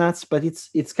chestnuts, but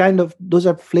it's kind of, those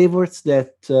are flavors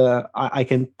that I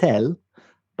can tell,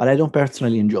 but I don't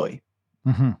personally enjoy.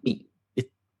 Me,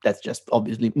 that's just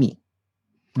obviously me.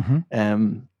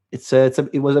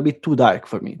 It was a bit too dark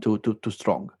for me, too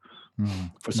strong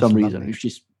for some reason. If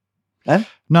she's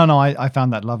No, I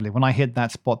found that lovely. When I hit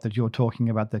that spot that you're talking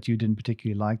about that you didn't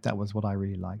particularly like, that was what I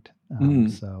really liked.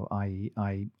 So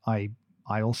I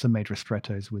also made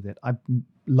ristrettos with it.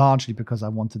 Largely because I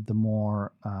wanted the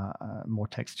more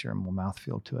texture and more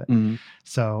mouthfeel to it.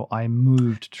 So I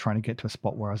moved trying to get to a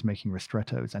spot where I was making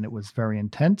ristrettos, and it was very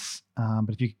intense. But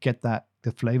if you could get the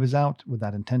flavors out with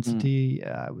that intensity,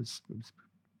 it was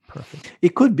perfect.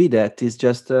 It could be that it's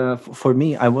just for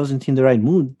me, I wasn't in the right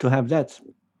mood to have that.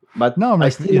 But no,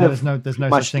 there's no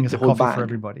such thing as a coffee for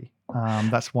everybody.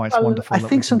 That's why it's wonderful. I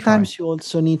think sometimes you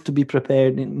also need to be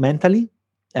prepared mentally,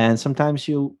 and sometimes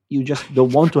you just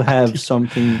don't want to have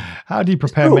something. How do you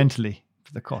prepare mentally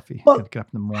for the coffee? Well, get up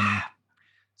in the morning.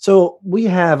 So we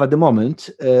have at the moment,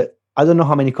 I don't know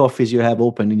how many coffees you have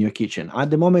open in your kitchen. At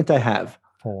the moment, I have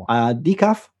 4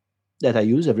 decaf that I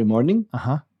use every morning.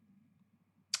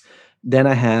 Then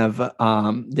I have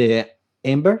the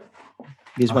Amber,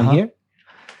 this one here.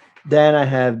 Then I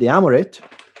have the Amaret,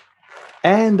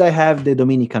 and I have the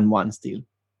Dominican one still.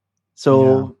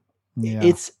 So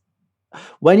it's,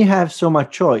 when you have so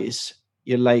much choice,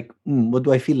 you're like, what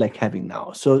do I feel like having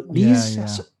now? So these,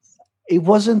 it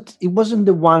wasn't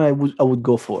the one I would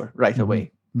go for right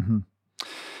away.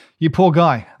 You poor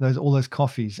guy, all those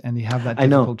coffees, and you have that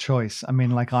difficult choice. I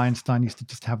mean, like Einstein used to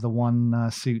just have the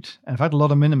one suit. And in fact, a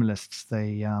lot of minimalists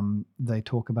they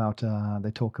talk about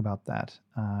that.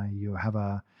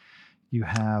 You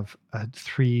have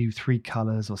three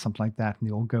colors or something like that, and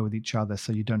they all go with each other,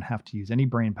 so you don't have to use any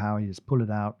brain power. You just pull it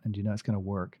out, and you know it's going to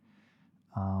work.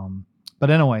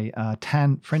 But anyway,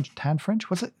 Tan French.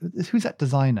 Was it? Who's that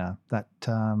designer? That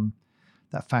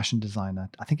fashion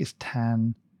designer? I think it's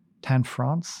Tan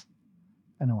France.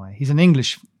 Anyway, he's an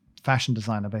English fashion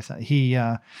designer. Basically,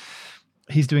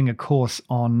 he's doing a course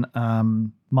on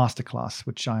Masterclass,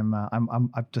 which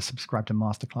I've just subscribed to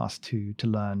Masterclass to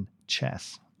learn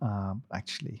chess.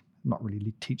 Actually, not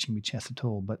really teaching me chess at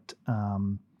all, but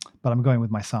I'm going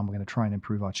with my son. We're going to try and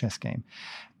improve our chess game,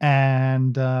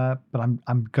 and but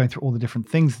I'm going through all the different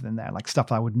things in there, like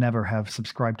stuff I would never have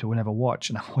subscribed to or never watch.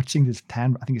 And I'm watching this I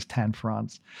think it's Tan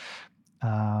France,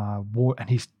 and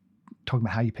he's talking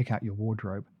about how you pick out your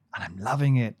wardrobe, and I'm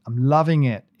loving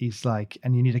it. He's like,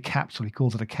 and you need a capsule. He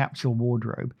calls it a capsule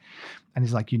wardrobe, and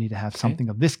he's like, you need to have something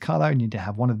of this color. You need to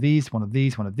have one of these, one of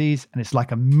these, one of these, and it's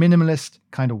like a minimalist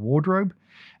kind of wardrobe.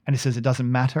 And he says it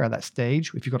doesn't matter at that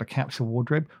stage if you've got a capsule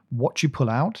wardrobe, what you pull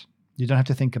out, you don't have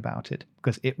to think about it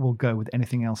because it will go with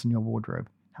anything else in your wardrobe.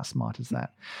 How smart is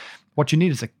that? What you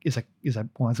need is a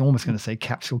well, I was almost going to say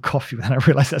capsule coffee, but then I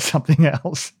realized that's something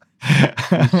else.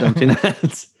 Something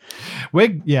else.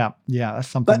 That's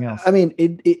something else. I mean,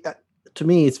 it to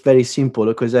me it's very simple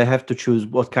because I have to choose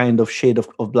what kind of shade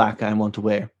of black I want to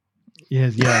wear.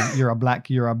 Yes, yeah, you're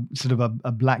a sort of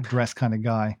a black dress kind of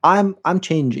guy. I'm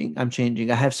changing.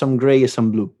 I have some gray and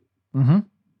some blue. Mm-hmm.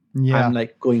 Yeah, I'm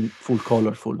like going full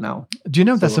colorful now. Do you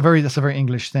know that's a very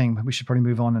English thing? We should probably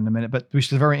move on in a minute, but which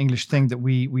is a very English thing that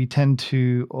we tend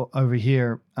to over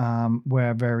here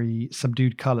wear very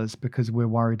subdued colors because we're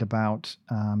worried about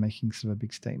making sort of a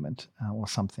big statement or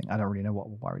something. I don't really know what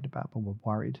we're worried about, but we're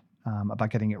worried about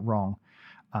getting it wrong.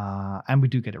 And we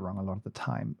do get it wrong a lot of the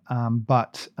time.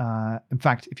 But in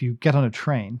fact, if you get on a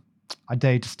train, I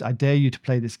dare you to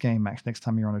play this game, Max, next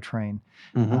time you're on a train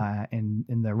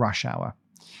in the rush hour.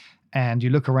 And you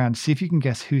look around, see if you can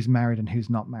guess who's married and who's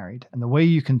not married. And the way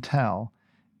you can tell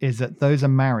is that those are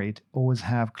married always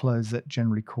have clothes that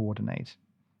generally coordinate,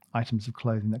 items of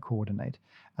clothing that coordinate.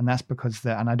 And that's because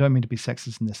and I don't mean to be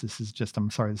sexist in this. I'm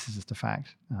sorry, this is just a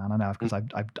fact. And I know because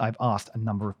I've asked a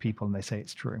number of people and they say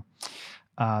it's true.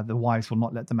 The wives will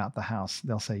not let them out the house.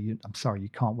 They'll say, I'm sorry, you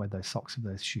can't wear those socks or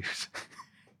those shoes.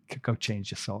 Go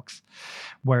change your socks.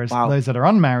 Whereas those that are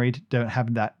unmarried don't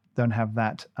have that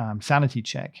sanity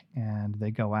check, and they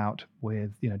go out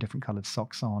with different colored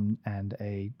socks on and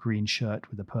a green shirt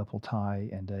with a purple tie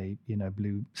and a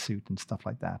blue suit and stuff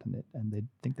like that, and they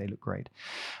think they look great.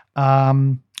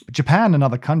 Japan and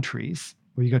other countries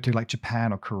where you go to like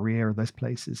Japan or Korea or those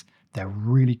places, they're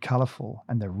really colorful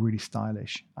and they're really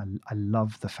stylish. I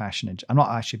love the fashion. I'm not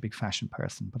actually a big fashion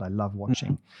person, but I love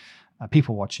watching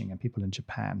people watching, and people in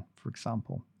Japan, for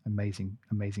example, amazing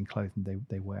clothing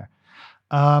they wear.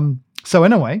 So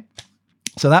anyway,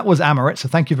 so that was Amorette. So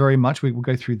thank you very much. We will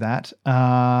go through that.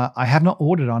 I have not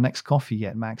ordered our next coffee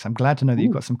yet, Max. I'm glad to know that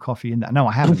you've got some coffee in there. No,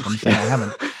 I haven't. I'm saying I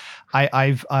haven't.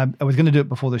 I was going to do it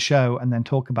before the show and then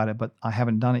talk about it, but I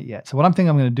haven't done it yet. So what I'm thinking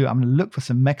I'm going to do, I'm going to look for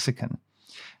some Mexican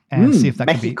and see if that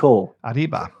Mexico. Can be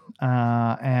Arriba.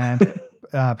 And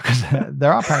because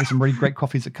there are apparently some really great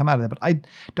coffees that come out of there, but you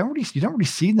don't really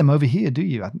see them over here, do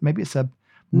you? Maybe it's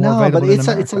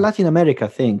it's a Latin America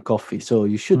thing, coffee. So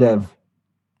you should have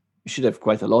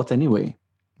quite a lot anyway.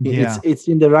 Yeah. It's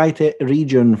in the right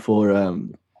region for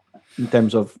in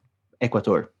terms of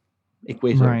equator.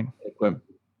 Right.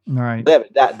 Right.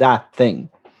 That thing.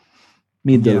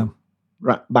 Middle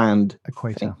band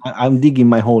equator. Thing. I'm digging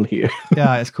my hole here.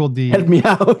 Yeah, it's called the help me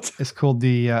out. It's called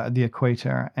the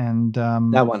equator, and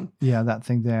that one. Yeah, that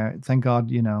thing there. Thank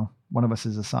God, one of us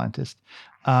is a scientist.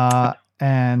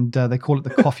 And they call it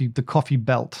the coffee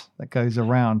belt that goes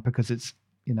around because it's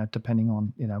depending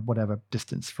on whatever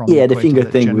distance from the finger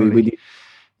thing we did.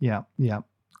 Yeah.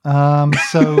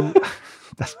 So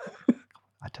that's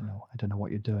I don't know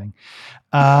what you're doing.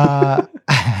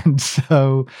 And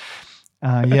so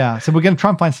so we're going to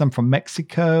try and find some from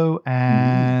Mexico,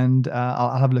 and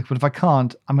I'll have a look. But if I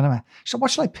can't, I'm gonna.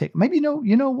 What should I pick? Maybe you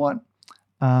know what?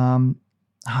 No,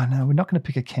 we're not going to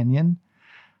pick a Kenyan.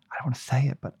 I don't want to say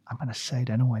it, but I'm going to say it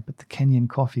anyway. But the Kenyan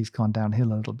coffee's gone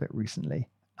downhill a little bit recently.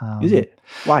 Is it?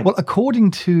 Why? Well, according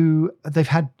to they've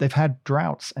had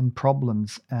droughts and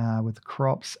problems with the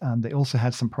crops, and they also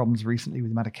had some problems recently with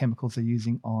the amount of chemicals they're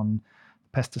using on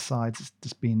pesticides. It's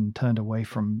just been turned away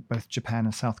from both Japan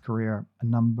and South Korea a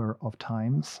number of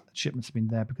times. Shipments have been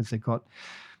there because they got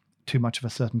too much of a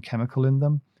certain chemical in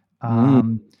them.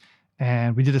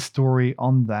 And we did a story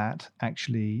on that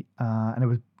actually,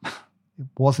 and it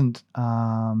wasn't.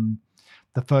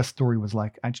 The first story was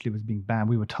actually was being banned.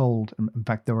 We were told, in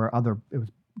fact, it was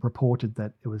reported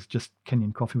that it was just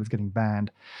Kenyan coffee was getting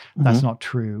banned. That's not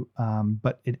true,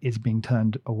 but it is being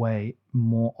turned away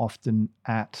more often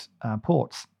at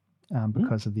ports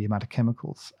because of the amount of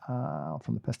chemicals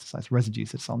from the pesticides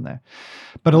residues that's on there.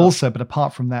 But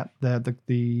apart from that,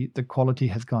 the quality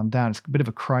has gone down. It's a bit of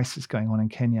a crisis going on in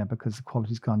Kenya because the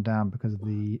quality's gone down because of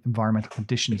the environmental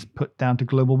conditions put down to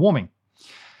global warming.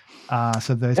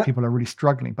 So those people are really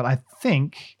struggling. But I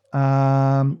think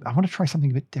I want to try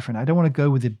something a bit different. I don't want to go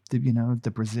with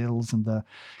the Brazils and the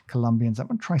Colombians. I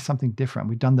want to try something different.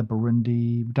 We've done the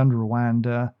Burundi, we've done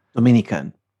Rwanda.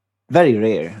 Dominican. Very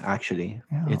rare, actually.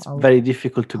 Yeah, it's very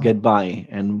difficult to get by.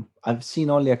 And I've seen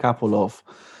only a couple of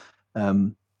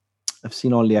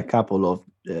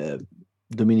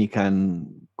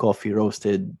Dominican coffee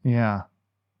roasted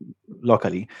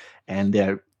locally, and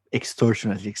they're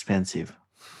extortionately expensive.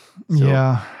 So,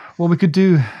 yeah. Well, we could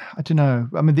do, I don't know.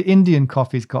 I mean, the Indian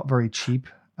coffee's got very cheap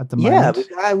at the moment.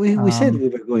 Yeah, we said we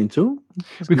were going to.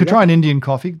 We could try an Indian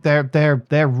coffee.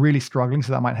 They're really struggling,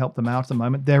 so that might help them out at the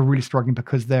moment. They're really struggling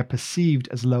because they're perceived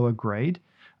as lower grade.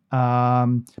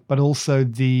 But also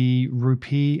the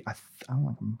rupee, I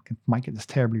might get this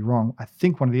terribly wrong. I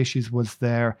think one of the issues was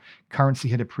their currency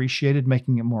had appreciated,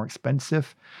 making it more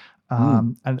expensive.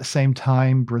 And at the same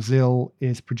time, Brazil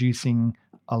is producing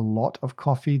a lot of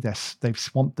coffee. They've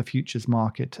swamped the futures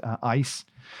market, ICE,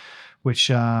 which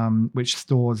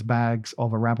stores bags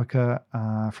of Arabica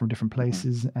from different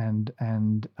places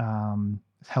and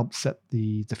helps set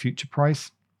the future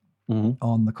price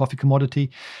on the coffee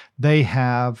commodity. They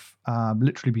have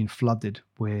literally been flooded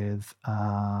with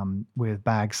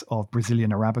bags of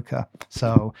Brazilian Arabica.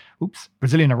 So,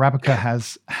 Brazilian Arabica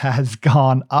has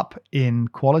gone up in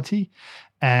quality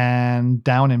and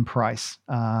down in price.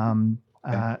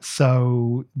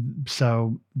 So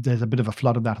there's a bit of a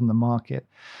flood of that on the market,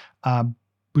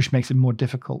 which makes it more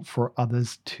difficult for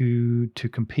others to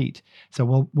compete.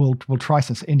 So we'll try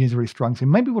some. Indian's really strong, so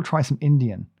maybe we'll try some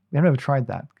Indian. We haven't ever tried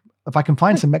that. If I can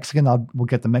find some Mexican, we'll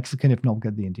get the Mexican. If not, we'll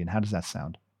get the Indian. How does that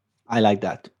sound? I like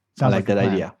that. Sounds like that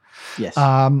idea. Yes.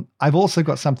 I've also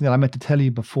got something that I meant to tell you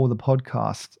before the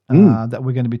podcast that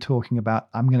we're going to be talking about.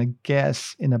 I'm going to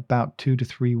guess in about 2 to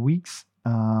 3 weeks.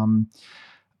 But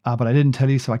I didn't tell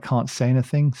you, so I can't say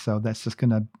anything. So that's just going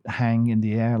to hang in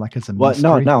the air like it's a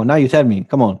mystery. Now you tell me.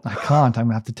 Come on. I can't. I'm going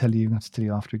to have to tell you. After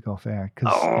we go off air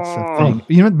because it's a thing.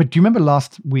 But do you remember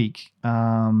last week?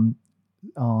 I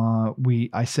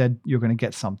said you're going to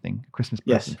get something, a Christmas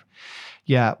present. Yes.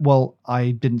 Yeah. Well,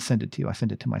 I didn't send it to you. I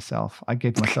sent it to myself. I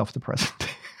gave myself the present.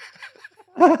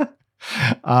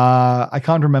 I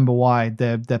can't remember why.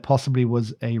 There possibly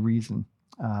was a reason.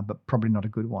 But probably not a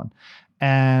good one.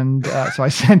 And so I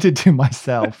sent it to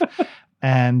myself.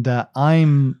 And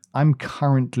I'm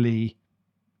currently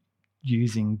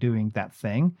doing that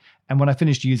thing. And when I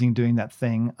finished doing that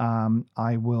thing,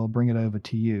 I will bring it over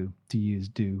to you to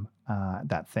do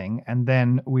that thing. And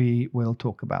then we will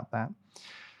talk about that.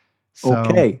 So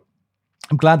okay.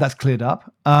 I'm glad that's cleared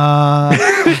up.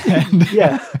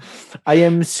 Yeah, I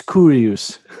am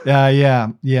curious.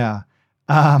 Yeah.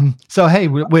 So hey,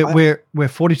 we're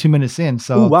 42 minutes in.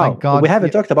 So wow, thank God we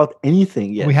haven't talked about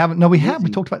anything yet. We haven't. No, we have. We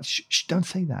talked about. Shh, don't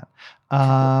say that.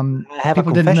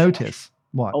 People didn't notice.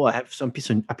 What? Oh, I have a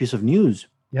piece of news.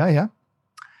 Yeah.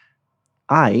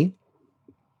 I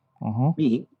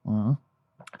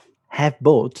have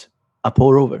bought a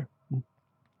pour over.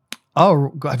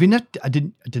 Oh, have you not? I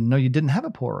didn't know you didn't have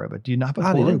a pour over. Do you not have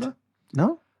a pour over?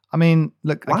 No. I mean,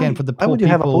 look again for the poor Why would you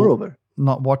have a pour over?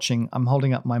 Not watching, I'm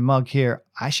holding up my mug here.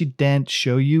 I actually daren't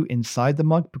show you inside the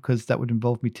mug because that would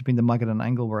involve me tipping the mug at an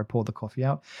angle where I pour the coffee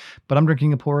out. But I'm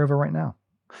drinking a pour over right now.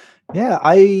 Yeah,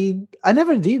 I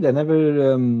never did. I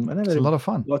never. It's a lot of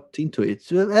fun. Got into it.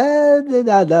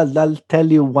 I'll tell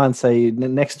you once.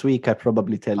 Next week I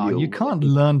probably tell you. You can't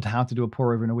learn how to do a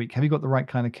pour over in a week. Have you got the right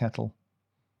kind of kettle?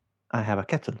 I have a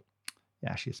kettle.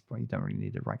 Yeah, actually, you don't really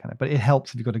need the right kind of, but it helps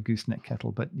if you've got a gooseneck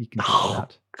kettle. But you can do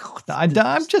that. God,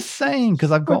 I'm just saying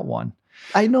because I've got one.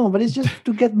 I know, but it's just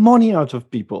to get money out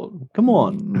of people. Come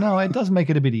on. No, it does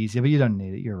make it a bit easier, but you don't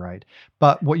need it. You're right.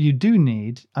 But what you do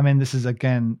need, I mean, this is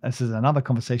another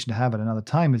conversation to have at another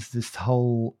time, is this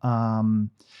whole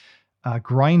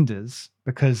grinders,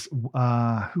 because who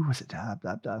was it?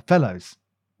 Fellows.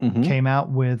 Came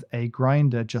out with a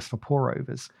grinder just for pour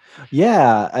overs.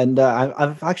 Yeah, and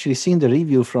I've actually seen the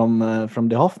review from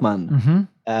the Hoffman.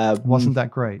 Wasn't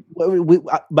that great?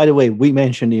 By the way, we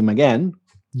mentioned him again.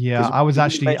 Yeah, I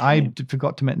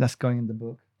forgot to mention that's going in the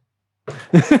book.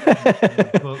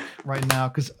 The book right now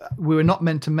because we were not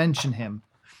meant to mention him.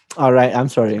 All right, I'm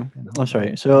sorry.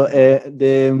 So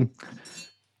the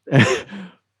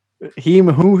him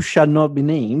who shall not be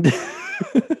named.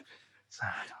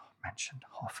 Mentioned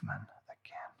Hoffman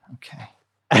again. Okay.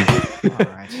 All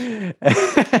right.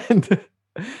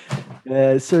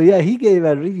 And, so yeah, he gave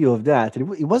a review of that. It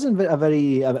wasn't a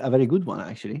very good one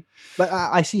actually, but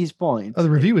I see his point. Oh, the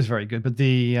review was very good, but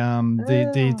the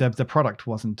product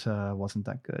wasn't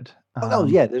that good.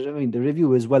 Yeah, the review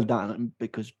was well done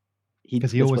because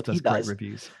because he always does great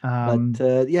reviews. But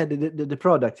the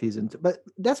product isn't. But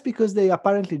that's because they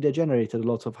apparently generated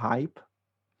lots of hype,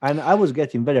 and I was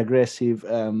getting very aggressive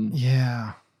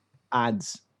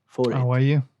ads for it. Oh, were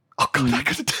you? Oh God, I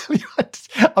gotta tell you,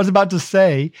 I was about to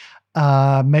say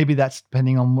maybe that's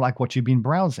depending on like what you've been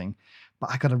browsing,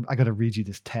 but I gotta read you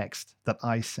this text that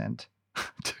I sent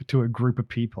to a group of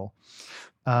people.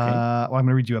 Well, I'm going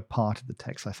to read you a part of the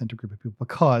text I sent to a group of people,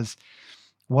 because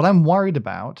what I'm worried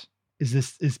about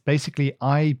is basically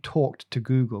I talked to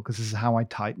Google, because this is how I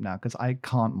type now, because I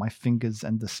can't, my fingers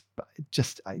and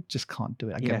I just can't do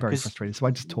it. I get very frustrated. So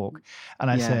I just talk and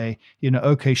I say,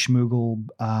 okay, Schmoogle,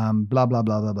 blah, blah,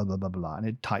 blah, blah, blah, blah, blah, blah. And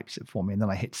it types it for me. And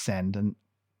then I hit send. And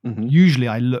usually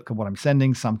I look at what I'm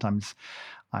sending. Sometimes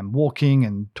I'm walking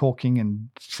and talking and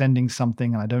sending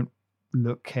something and I don't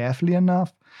look carefully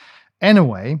enough.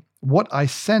 Anyway, what I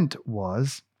sent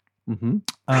was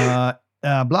blah,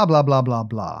 blah, blah, blah,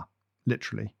 blah,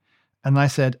 literally. And I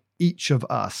said, each of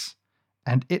us.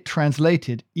 And it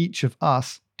translated each of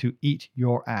us to eat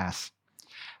your ass.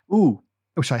 Ooh.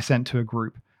 Which I sent to a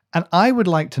group. And I would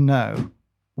like to know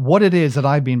what it is that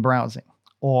I've been browsing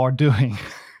or doing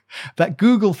that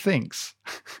Google thinks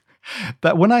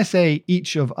that when I say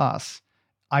each of us,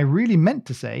 I really meant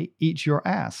to say eat your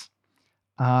ass.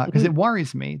 Because it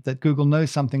worries me that Google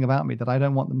knows something about me that I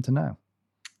don't want them to know.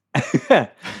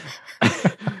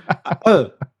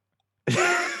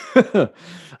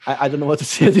 I don't know what to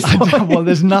say at this point. Well,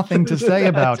 there's nothing to say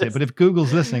about it. But if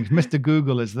Google's listening, if Mr.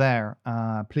 Google is there,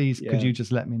 please, could you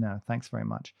just let me know? Thanks very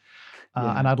much.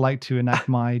 And I'd like to enact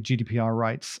my GDPR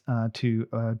rights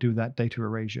to do that data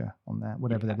erasure on that,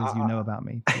 whatever that is you know about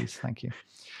me. Please, thank you.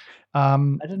 I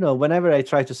don't know. Whenever I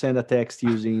try to send a text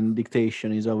using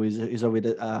dictation, is always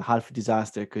a half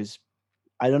disaster, because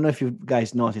I don't know if you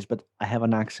guys noticed, but I have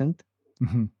an accent.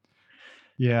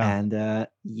 Yeah, and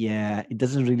it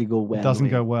doesn't really go well. It doesn't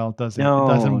go well, does it?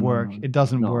 No, it doesn't work. It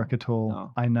doesn't work at all.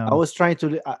 No. I know. I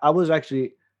was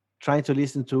actually trying to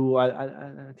listen to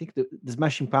I think the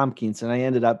Smashing Pumpkins, and I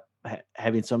ended up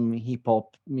having some hip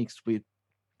hop mixed with,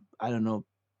 I don't know.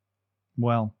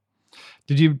 Well.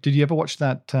 Did you ever watch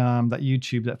that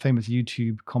that famous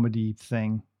YouTube comedy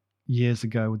thing years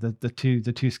ago with the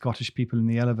two Scottish people in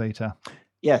the elevator?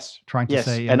 Yes. Trying to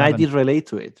say 11. And I did relate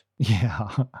to it. Yeah.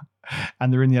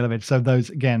 And they're in the elevator. So those,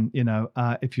 again,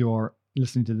 if you're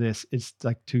listening to this, it's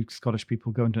like two Scottish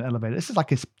people go into an elevator. This is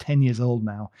like it's 10 years old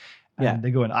now. And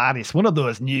they're going, it's one of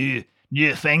those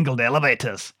newfangled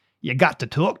elevators. You got to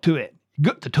talk to it. You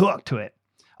got to talk to it.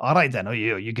 All right then. Oh,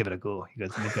 you give it a go.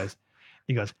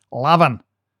 He goes, 11.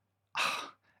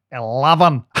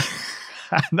 11.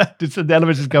 And the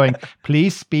elevator's going,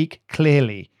 please speak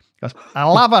clearly. He goes,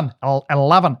 11.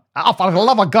 11. Oh, for the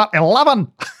love of God, 11.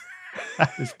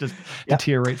 It just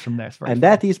deteriorates from there. And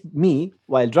that is me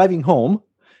while driving home,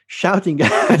 shouting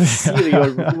at Siri or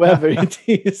whoever it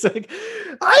is. Like,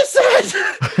 I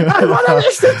said, I want to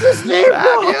listen to sleep.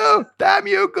 Damn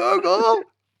you, Google.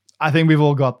 I think we've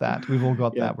all got that.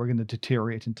 We're going to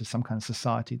deteriorate into some kind of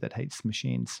society that hates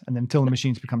machines, and then until the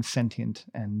machines become sentient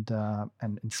and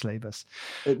enslave us.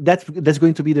 That's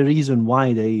going to be the reason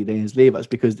why they enslave us,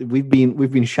 because we've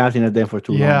been shouting at them for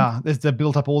too long. Yeah, they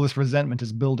built up all this resentment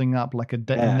is building up like a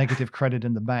negative credit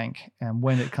in the bank, and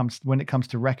when it comes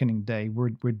to reckoning day, we're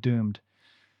doomed.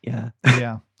 Yeah.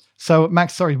 Yeah. So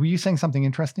Max, sorry, were you saying something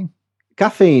interesting?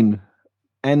 Caffeine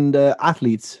and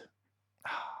athletes.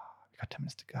 10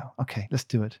 minutes to go. Okay, let's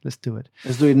do it. Let's do it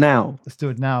now. Let's do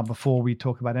it now before we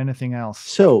talk about anything else.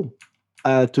 So,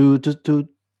 to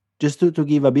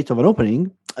give a bit of an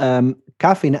opening,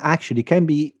 caffeine actually can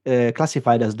be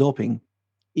classified as doping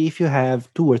if you have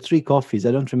 2 or 3 coffees.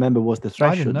 I don't remember what the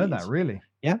threshold is. I didn't know that, really.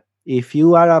 Yeah. If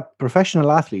you are a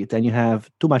professional athlete and you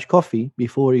have too much coffee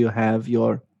before you have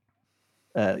your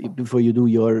before you do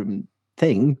your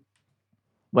thing,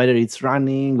 whether it's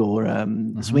running or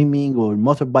swimming or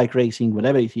motorbike racing,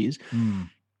 whatever it is,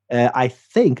 I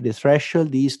think the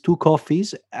threshold is 2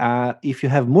 coffees. If you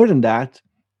have more than that,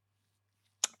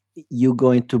 you're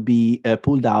going to be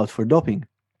pulled out for doping.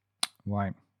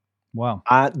 Right. Wow.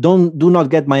 Do not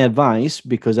get my advice,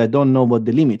 because I don't know what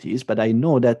the limit is, but I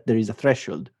know that there is a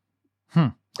threshold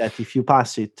that if you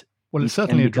pass it. Well, it's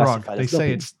certainly a drug. They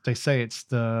say it's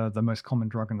the most common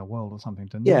drug in the world or something.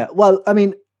 Yeah. Well, I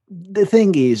mean, the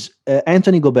thing is,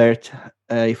 Anthony Gobert,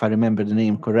 if I remember the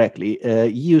name correctly, he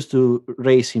used to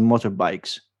race in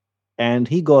motorbikes, and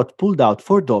he got pulled out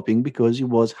for doping because he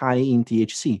was high in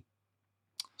THC.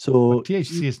 So but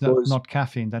THC is not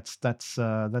caffeine. That's yes,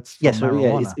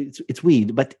 marijuana. It's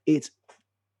weed, but it's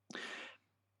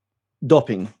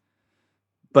doping.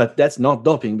 but that's not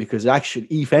doping, because actually,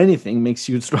 if anything, makes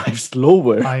you drive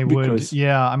slower. I would,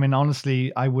 yeah. I mean,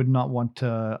 honestly, I would not want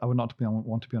to. I would not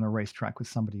want to be on a racetrack with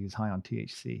somebody who's high on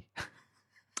THC.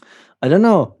 I don't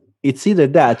know. It's either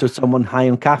that or someone high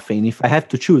on caffeine. If I had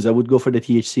to choose, I would go for the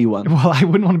THC one. Well, I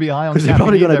wouldn't want to be high on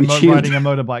caffeine either, riding a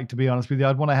motorbike, to be honest with you.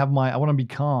 I want to be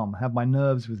calm, have my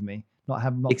nerves with me, not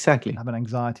exactly have an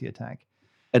anxiety attack.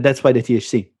 And that's why the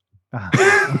THC.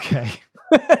 Okay.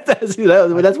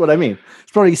 that's what I mean.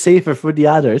 It's probably safer for the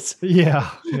others.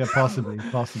 Yeah, possibly.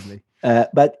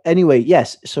 But anyway,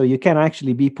 yes. So you can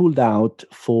actually be pulled out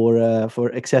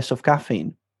for excess of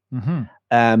caffeine,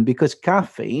 because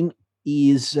caffeine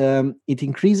is it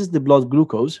increases the blood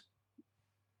glucose.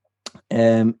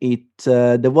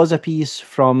 There was a piece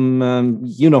from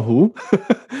you know who,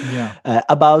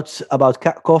 about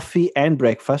coffee and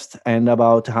breakfast, and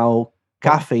about how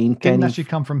caffeine didn't actually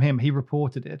come from him. He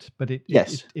reported it, but it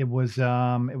was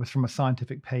from a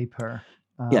scientific paper.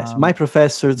 Yes, my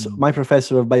professor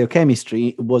of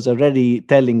biochemistry was already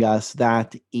telling us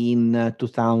that in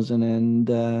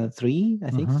 2003, I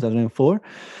think 2004,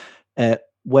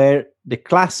 where the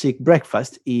classic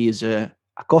breakfast is a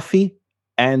coffee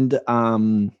and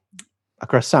a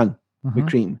croissant with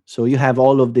cream. So you have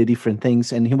all of the different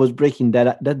things, and he was breaking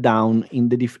that down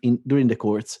during the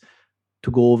course to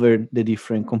go over the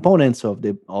different components of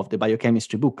the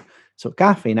biochemistry book. So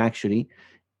caffeine actually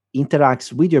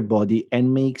interacts with your body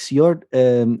and makes your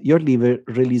liver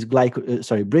release break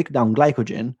down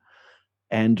glycogen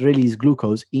and release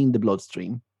glucose in the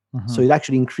bloodstream. So it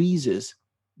actually increases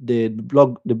the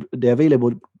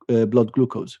available blood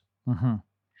glucose.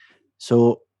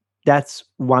 So that's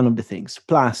one of the things.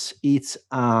 Plus, it's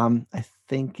I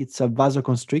think it's a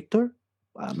vasoconstrictor.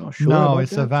 I'm not sure. No,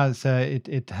 it's that.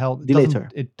 It helps. Dilator.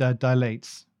 It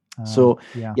dilates.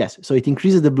 Yes, so it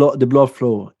increases the blood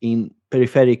flow in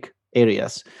peripheric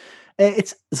areas.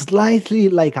 It's slightly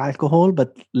like alcohol,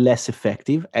 but less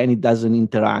effective, and it doesn't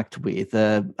interact with.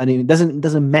 It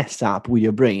doesn't mess up with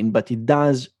your brain, but it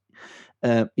does.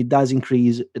 It does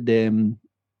increase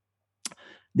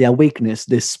the awakeness,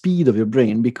 the speed of your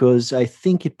brain, because I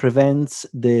think it prevents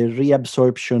the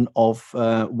reabsorption of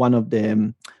one of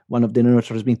the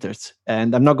neurotransmitters.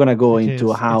 And I'm not going to go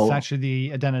into how it's actually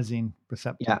the adenosine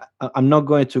receptor. Yeah, I'm not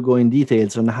going to go in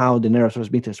details on how the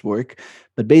neurotransmitters work,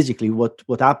 but basically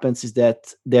what happens is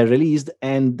that they're released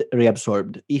and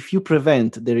reabsorbed. If you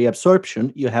prevent the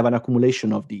reabsorption, you have an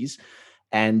accumulation of these,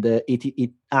 and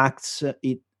it acts.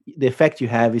 The effect you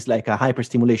have is like a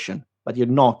hyperstimulation, but you're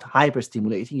not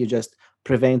hyperstimulating, you're just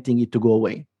preventing it to go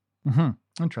away.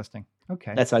 Interesting.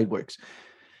 Okay. That's how it works.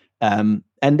 And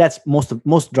that's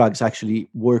most drugs actually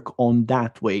work on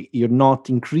that way. You're not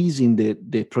increasing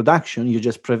the production, you're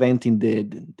just preventing the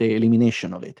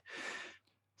elimination of it.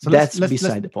 So that's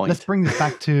beside the point. Let's bring this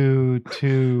back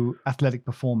to athletic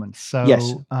performance. So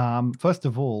yes. First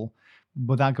of all,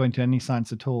 without going to any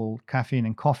science at all, caffeine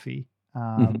and coffee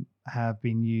have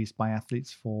been used by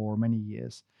athletes for many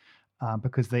years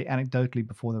because they anecdotally,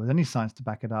 before there was any science to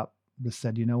back it up, just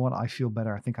said, you know what, I feel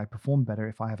better. I think I perform better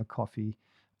if I have a coffee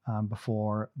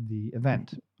before the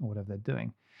event or whatever they're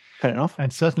doing. Fair enough.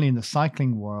 And certainly in the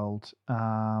cycling world,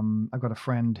 I've got a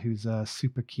friend who's a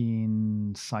super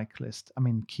keen cyclist. I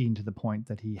mean, keen to the point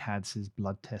that he has his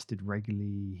blood tested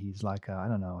regularly. He's like, I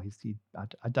don't know.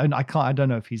 I don't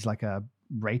know if he's like a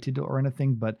rated or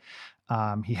anything, but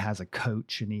he has a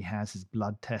coach and he has his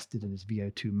blood tested and his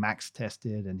VO2 max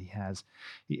tested, and he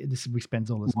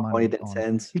spends all his money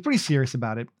on. He's pretty serious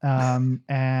about it,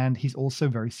 and he's also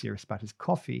very serious about his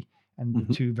coffee, and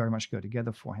the two very much go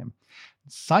together for him.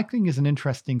 Cycling is an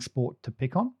interesting sport to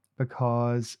pick on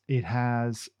because it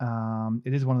is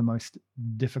one of the most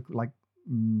difficult,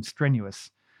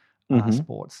 strenuous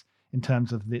sports in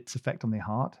terms of its effect on the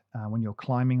heart. When you're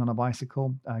climbing on a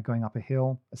bicycle, going up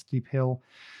a steep hill,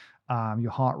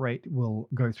 your heart rate will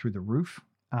go through the roof.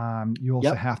 You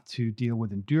also have to deal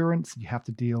with endurance. You have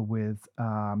to deal with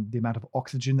the amount of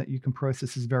oxygen that you can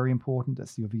process is very important.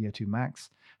 That's your VO2 max,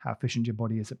 how efficient your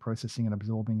body is at processing and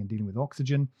absorbing and dealing with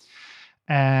oxygen.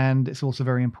 And it's also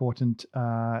very important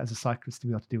as a cyclist to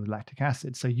be able to deal with lactic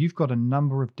acid. So you've got a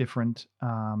number of different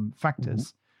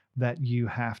factors that you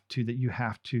have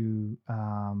to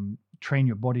train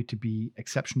your body to be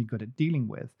exceptionally good at dealing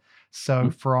with. So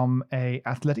from a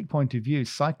athletic point of view,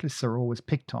 cyclists are always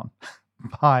picked on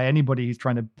by anybody who's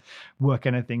trying to work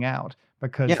anything out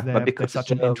because they're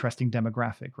such an interesting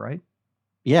demographic, right?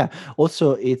 Yeah.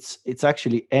 Also, it's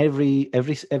actually every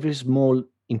small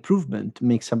improvement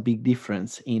makes a big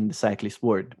difference in the cyclist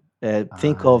world.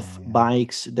 Think of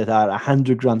bikes that are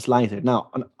 100 grams lighter. Now,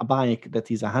 on a bike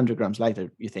that is 100 grams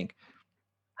lighter, you think,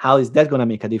 How is that going to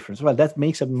make a difference? Well, that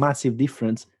makes a massive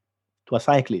difference to a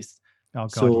cyclist. Oh,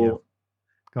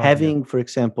 God, for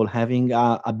example, having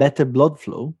a better blood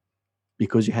flow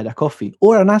because you had a coffee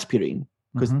or an aspirin,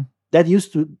 because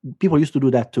people used to do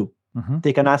that too.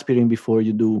 Take an aspirin before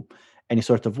you do any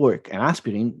sort of work. And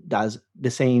aspirin does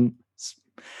the same,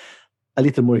 a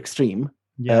little more extreme.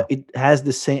 Yeah. It has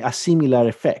a similar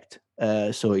effect.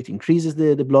 So it increases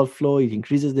the blood flow, it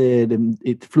increases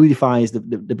it fluidifies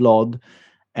the blood,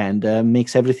 and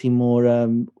makes everything more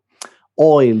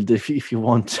oiled, if you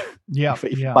want. Yeah.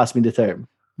 if you pass me the term.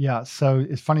 Yeah. So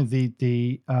it's funny,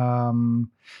 the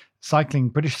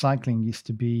British cycling used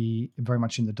to be very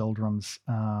much in the doldrums.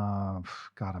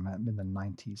 God, I'm in the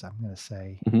 90s, I'm going to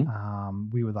say.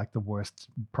 We were like the worst,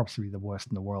 probably the worst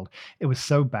in the world. It was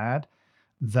so bad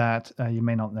that you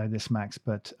may not know this, Max,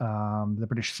 but the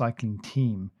British cycling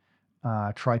team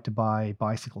tried to buy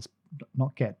bicycles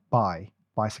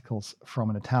from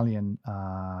an Italian,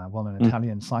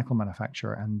 Italian cycle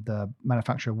manufacturer, and the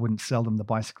manufacturer wouldn't sell them the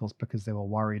bicycles because they were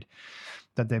worried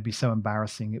that they'd be so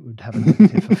embarrassing it would have a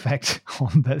negative effect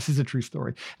on this is a true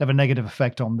story, have a negative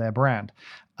effect on their brand.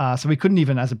 So we couldn't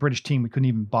even, as a British team, we couldn't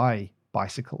even buy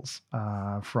bicycles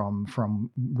from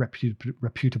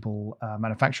reputable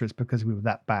manufacturers because we were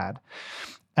that bad.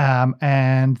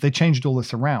 And they changed all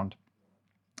this around.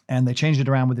 And they changed it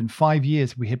around. Within 5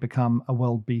 years, we had become a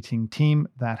world-beating team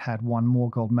that had won more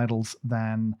gold medals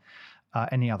than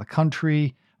any other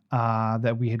country.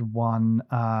 That we had won,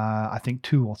 I think,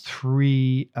 2 or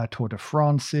 3 Tour de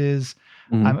France's.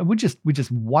 We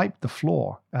just wiped the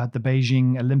floor at the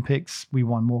Beijing Olympics. We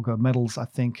won more gold medals, I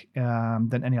think,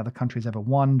 than any other country's ever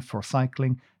won for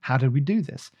cycling. How did we do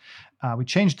this? We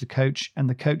changed the coach, and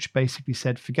the coach basically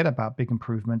said, forget about big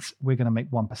improvements. We're going to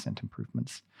make 1%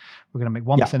 improvements. We're going to make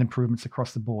 1% improvements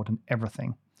across the board in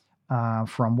everything.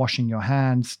 From washing your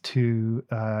hands to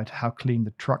how clean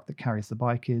the truck that carries the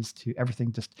bike is, to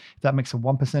everything. Just if that makes a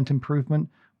 1% improvement,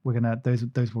 we're gonna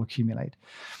those will accumulate.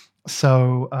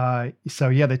 So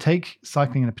they take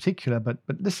cycling in particular, but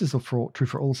this is true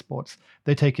for all sports.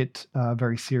 They take it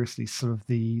very seriously, sort of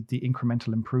the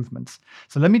incremental improvements.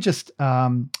 So let me just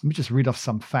read off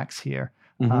some facts here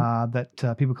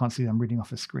that people can't see. I'm reading off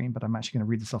the screen, but I'm actually going to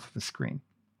read this off of the screen.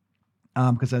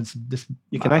 Because that's this.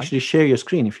 You can actually share your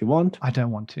screen if you want. I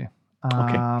don't want to.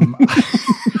 Okay.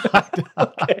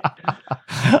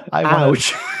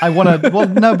 Ouch. I want to. Well,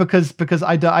 no, because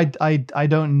I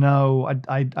don't know.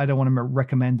 I don't want to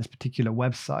recommend this particular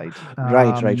website.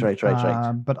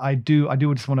 Right. But I do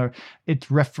just want to. It's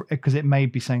because it may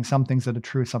be saying some things that are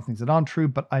true, some things that aren't true.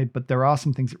 But there are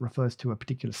some things it refers to a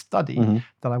particular study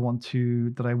that I want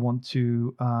to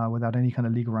without any kind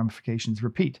of legal ramifications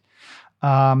repeat.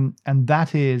 And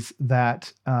that is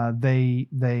that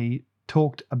they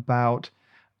talked about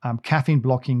caffeine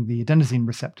blocking the adenosine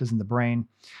receptors in the brain,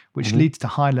 which leads to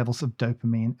high levels of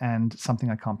dopamine and something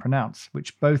I can't pronounce,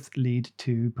 which both lead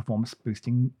to performance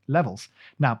boosting levels.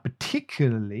 Now,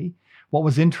 particularly what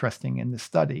was interesting in this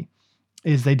study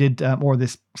is they did, or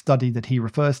this study that he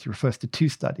refers to 2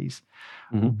 studies.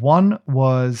 One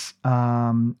was,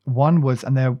 and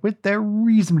they're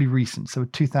reasonably recent, so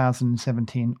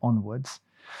 2017 onwards.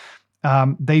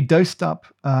 They dosed up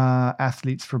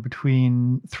athletes for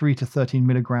between 3 to 13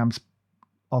 milligrams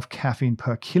of caffeine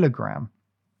per kilogram.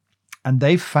 And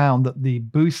they found that the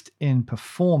boost in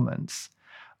performance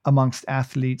amongst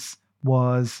athletes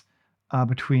was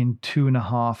between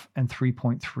 2.5% and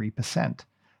 3.3%.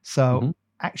 So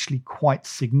actually quite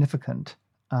significant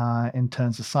in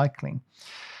terms of cycling.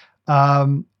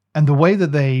 And the way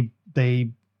that they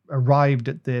arrived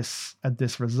at this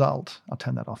result, I'll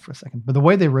turn that off for a second, but the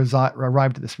way they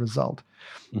arrived at this result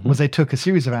was they took a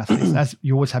series of athletes. As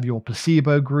you always have your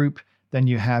placebo group, then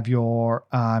you have your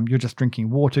you're just drinking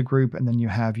water group, and then you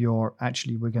have your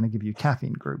we're going to give you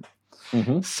caffeine group.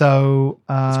 So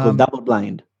it's called double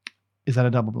blind. Is that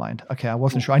a double blind? Okay, I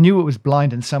wasn't sure. I knew it was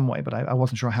blind in some way, but I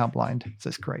wasn't sure how blind. So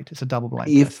it's great. It's a double blind.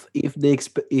 If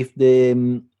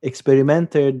the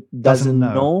experimenter doesn't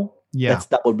know, that's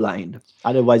double blind.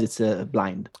 Otherwise, it's a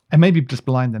blind. And maybe just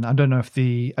blind. Then I don't know if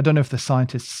the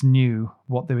scientists knew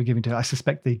what they were giving to. I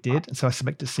suspect they did, so I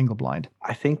suspect it's single blind.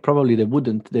 I think probably they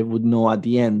wouldn't. They would know at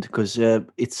the end because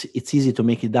it's easy to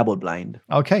make it double blind.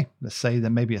 Okay, let's say that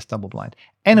maybe it's double blind.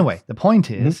 Anyway, the point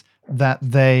is that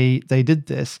they did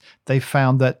this. They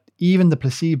found that even the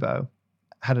placebo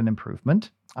had an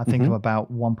improvement. I think of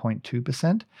about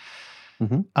 1.2%.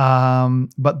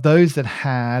 But those that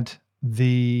had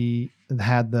the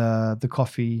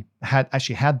coffee had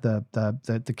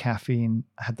the caffeine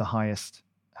had the highest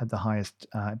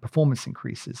performance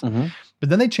increases. But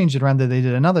then they changed it around. They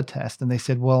did another test and they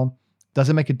said, well, does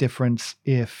it make a difference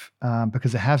if,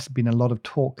 because there has been a lot of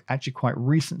talk actually quite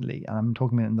recently, and I'm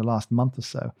talking in the last month or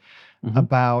so,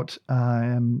 about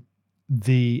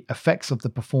the effects of the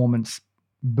performance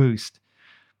boost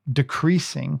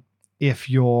decreasing if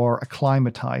you're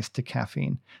acclimatized to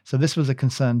caffeine. So this was a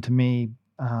concern to me.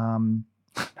 It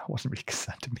wasn't really a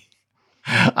concern to me.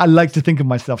 I like to think of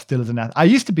myself still as an athlete. I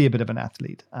used to be a bit of an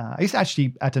athlete. I used to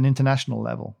actually, at an international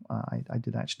level, I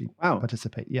did actually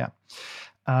participate. Yeah.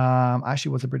 I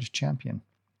actually was a British champion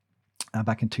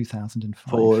back in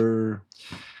 2005.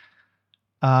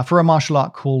 For a martial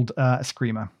art called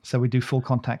Eskrima. So we do full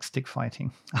contact stick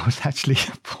fighting. I was actually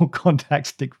a full contact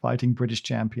stick fighting British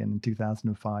champion in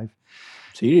 2005.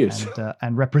 Serious?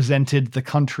 And represented the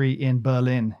country in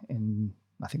Berlin in,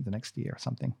 I think, the next year or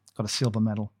something. Got a silver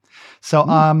medal. So,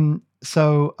 and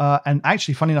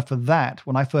actually, funny enough for that,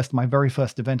 my very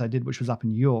first event I did, which was up in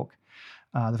New York,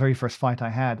 the very first fight I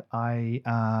had,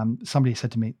 somebody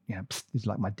said to me, he's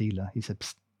like my dealer. He said,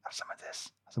 "Psst, have some of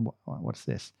this." I said, "What's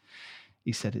this?"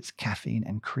 He said, "It's caffeine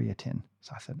and creatine."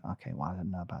 So I said, "Okay, well, I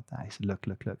don't know about that." He said, look.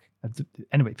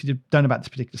 Anyway, if you don't know about this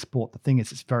particular sport, the thing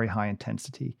is, it's very high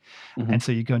intensity. And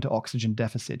so you go into oxygen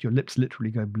deficit. Your lips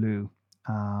literally go blue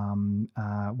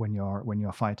when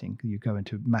you're fighting. You go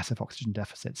into massive oxygen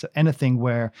deficit. So anything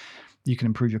where you can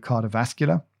improve your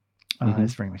cardiovascular,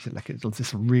 it's very much like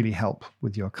this will really help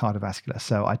with your cardiovascular.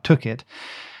 So I took it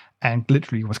and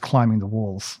literally was climbing the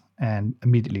walls and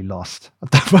immediately lost on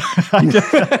the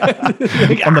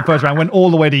first round. Went all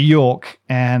the way to York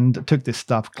and took this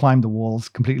stuff, climbed the walls,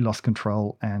 completely lost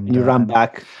control, and you ran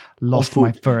back. Lost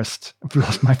my first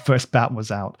bout, was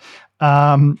out.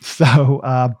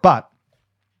 But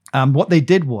what they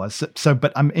did was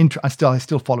but I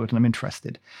still follow it and I'm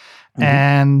interested.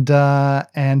 And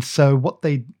so what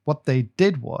they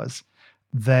did was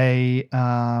they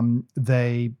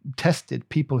tested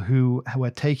people who were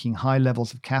taking high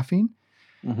levels of caffeine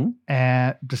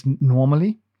just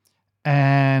normally,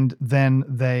 and then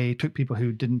they took people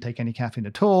who didn't take any caffeine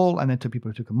at all, and then took people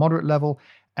who took a moderate level,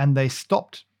 and they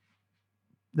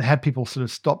had people sort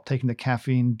of stop taking the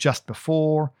caffeine just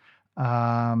before,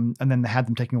 and then they had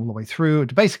them taking all the way through,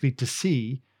 basically to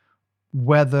see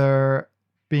whether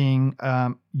being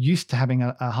used to having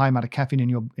a high amount of caffeine in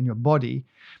your body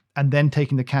and then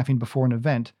taking the caffeine before an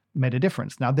event made a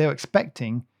difference. Now they're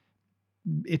expecting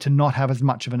it to not have as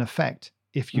much of an effect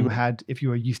if you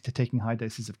were used to taking high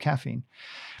doses of caffeine.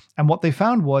 And what they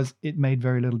found was it made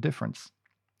very little difference.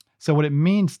 So what it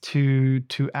means to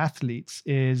athletes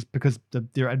is, because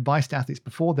their advice to athletes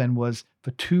before then was,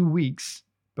 for 2 weeks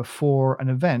before an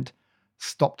event,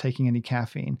 stop taking any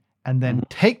caffeine and then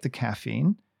take the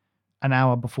caffeine an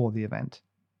hour before the event.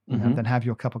 Then have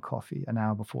your cup of coffee an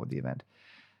hour before the event.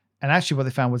 And actually what they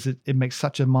found was it makes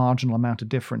such a marginal amount of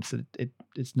difference that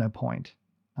it's no point.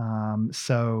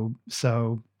 So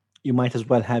you might as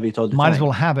well have it all the time. Might as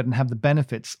well have it and have the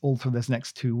benefits all through this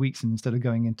next 2 weeks, and instead of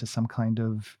going into some kind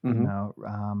of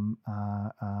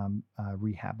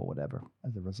rehab or whatever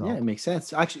as a result. Yeah, it makes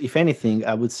sense. Actually, if anything,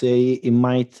 I would say it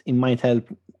might help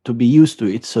to be used to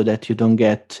it so that you don't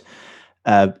get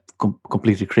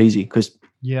completely crazy. Because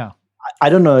I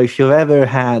don't know if you've ever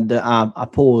had a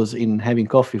pause in having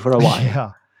coffee for a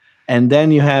while. And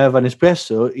then you have an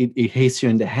espresso, it hits you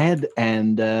in the head,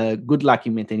 and good luck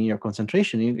in maintaining your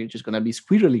concentration. You're just going to be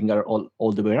squirreling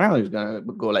all the way around. You're going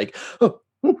to go like, oh,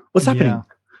 what's happening?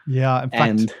 Yeah. In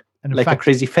fact, a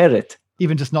crazy ferret.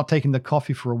 Even just not taking the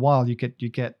coffee for a while, you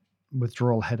get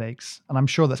withdrawal headaches. And I'm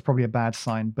sure that's probably a bad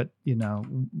sign, but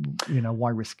why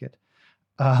risk it?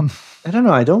 I don't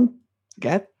know. I don't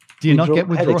get. Do you not get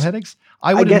withdrawal headaches?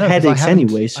 I get headaches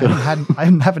anyway. So I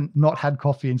haven't not had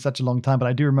coffee in such a long time, but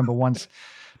I do remember once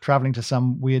traveling to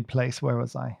some weird place. Where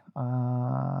was I?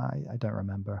 I don't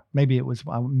remember. Maybe it was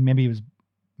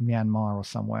Myanmar or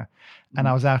somewhere. And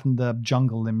I was out in the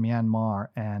jungle in Myanmar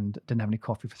and didn't have any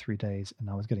coffee for 3 days, and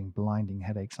I was getting blinding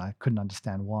headaches. I couldn't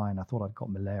understand why, and I thought I'd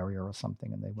got malaria or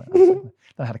something. And then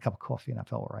I had a cup of coffee and I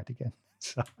felt all right again.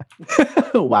 So.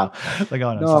 Wow.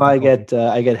 I get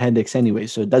headaches anyway,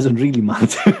 so it doesn't really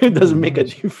matter. It doesn't make a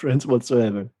difference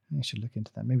whatsoever. You should look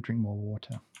into that. Maybe drink more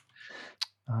water.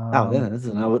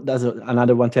 That's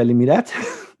another one telling me that.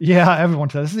 Yeah, everyone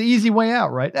tells. This is the easy way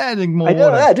out, right? Drink more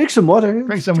water. Drink some water.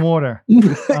 Drink some water.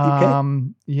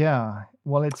 Yeah.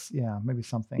 Well, it's maybe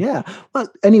something. Yeah.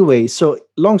 Well, anyway, so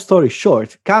long story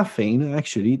short, caffeine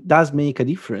actually does make a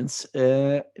difference.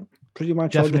 Pretty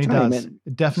much definitely all the time. Does.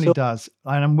 It definitely does.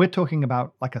 And we're talking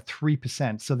about like a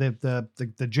 3%. So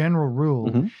the general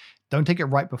rule, don't take it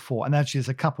right before. And actually, there's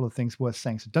a couple of things worth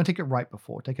saying. So don't take it right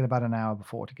before. Take it about an hour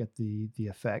before to get the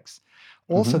effects.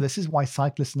 Also, this is why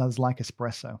cyclists and others like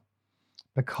espresso.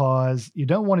 because you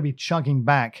don't want to be chugging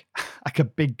back like a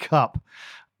big cup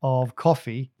of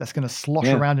coffee that's going to slosh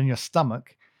around in your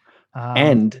stomach.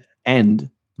 And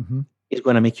it's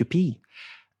going to make you pee.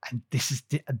 And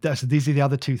these are the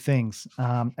other two things.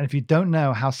 And if you don't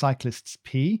know how cyclists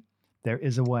pee, there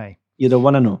is a way. You don't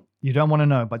want to know. You don't want to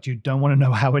know, but you don't want to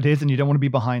know how it is, and you don't want to be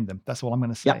behind them. That's all I'm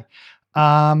going to say.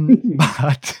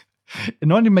 But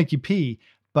not only make you pee,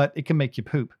 but it can make you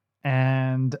poop.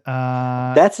 And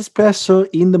that's espresso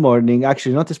in the morning.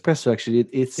 Actually, not espresso. Actually,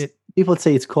 people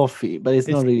say it's coffee, but it's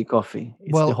not really coffee.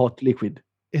 It's the hot liquid.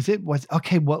 Is it?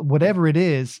 Whatever it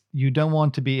is, you don't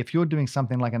want to be. If you're doing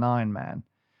something like an Ironman,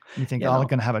 you think, I'm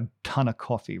going to have a ton of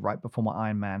coffee right before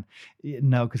my Ironman.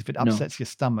 No, because if it upsets your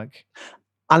stomach,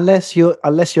 unless you're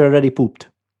already pooped,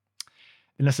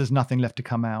 unless there's nothing left to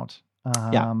come out.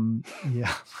 Yeah.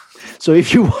 So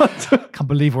if you want to... Can't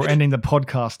believe we're ending the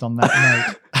podcast on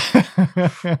that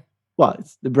note. Well,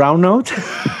 it's the brown note.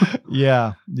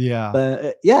 Yeah.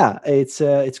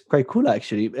 It's quite cool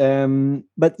actually.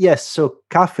 But yes, so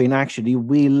caffeine actually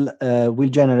will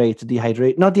generate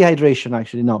not dehydration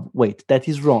actually. No, wait, that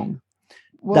is wrong.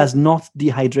 Does not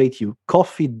dehydrate you.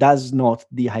 Coffee does not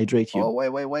dehydrate you.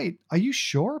 Oh, wait. Are you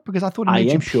sure? Because I thought it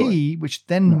made you pee, which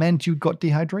then meant you got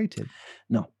dehydrated.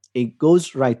 No. It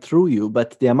goes right through you,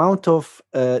 but the amount of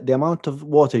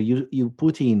water you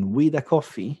put in with a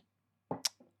coffee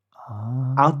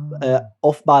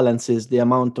off balances the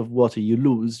amount of water you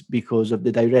lose because of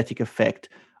the diuretic effect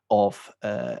of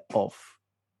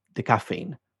the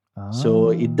caffeine.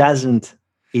 So it doesn't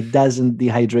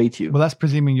dehydrate you. Well, that's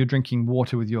presuming you're drinking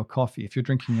water with your coffee. If you're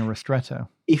drinking a ristretto.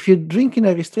 If you're drinking a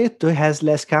ristretto, it has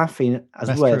less caffeine as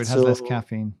that's well. True. It has less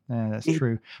caffeine. Yeah, that's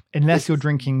true. Unless you're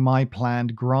drinking my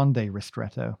planned grande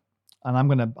ristretto, and I'm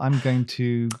going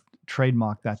to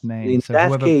trademark that name. In so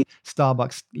that case,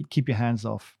 Starbucks, keep your hands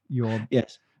off your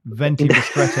venti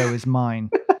ristretto is mine.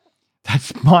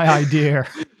 That's my idea.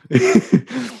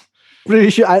 Pretty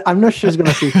sure. I'm not sure it's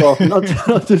going to take off. Not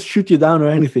to shoot you down or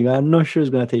anything. I'm not sure it's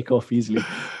going to take off easily.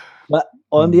 But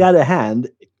on the other hand,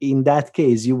 in that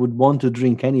case, you would want to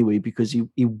drink anyway because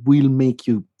it will make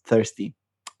you thirsty.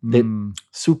 The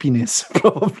soupiness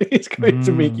probably is going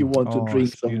to make you want to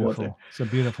drink some water. It's a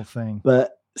beautiful thing.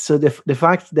 But so the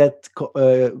fact that,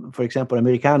 for example,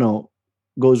 Americano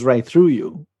goes right through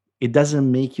you, it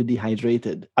doesn't make you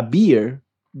dehydrated. A beer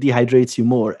dehydrates you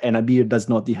more, and a beer does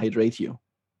not dehydrate you.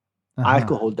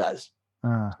 Alcohol does.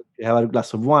 If you have a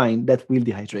glass of wine, that will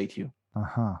dehydrate you.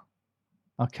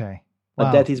 Okay.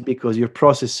 But that is because you're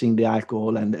processing the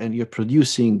alcohol and you're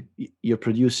producing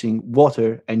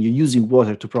water, and you're using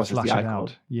water to process the alcohol.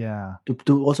 Yeah. To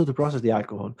process the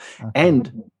alcohol. Okay.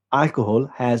 And alcohol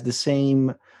has the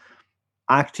same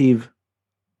ethanol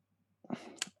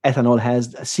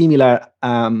has a similar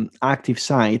active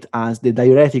site as the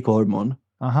diuretic hormone.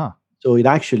 So it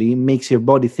actually makes your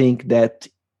body think that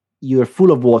you're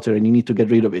full of water and you need to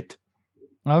get rid of it.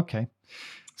 Okay.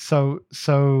 So is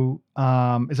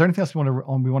there anything else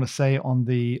we want to say on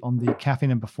the caffeine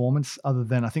and performance, other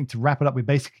than, I think, to wrap it up, we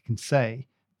basically can say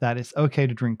that it's okay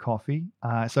to drink coffee.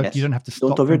 So you don't have to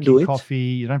stop drinking coffee.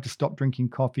 You don't have to stop drinking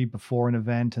coffee before an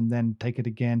event and then take it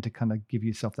again to kind of give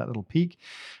yourself that little peak.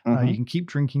 You can keep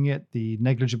drinking it. The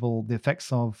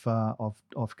effects of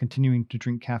continuing to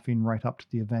drink caffeine right up to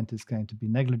the event is going to be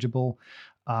negligible.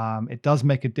 It does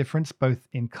make a difference both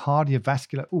in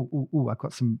cardiovascular. I've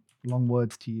got some long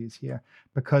words to use here,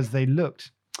 because they looked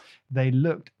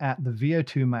at the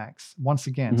VO2 max once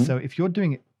again. So if you're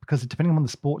doing it, because depending on the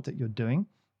sport that you're doing,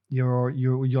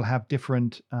 you'll have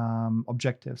different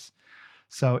objectives.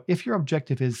 So if your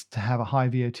objective is to have a high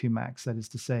VO2 max, that is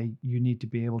to say you need to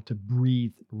be able to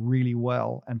breathe really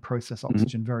well and process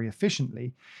oxygen very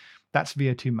efficiently, that's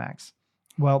VO2 max.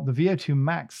 Well, the VO2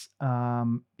 max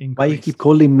increased. Why you keep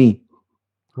calling me?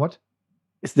 What?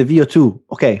 It's the VO2.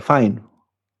 Okay, fine.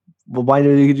 Well, why do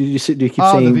you keep saying the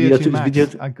VO2 max?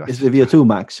 It's the VO2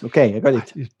 max. Okay, I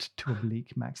got it. Too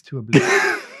oblique, Max. Too oblique.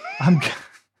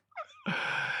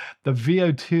 The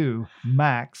VO2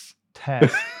 max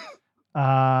test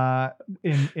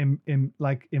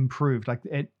improved, like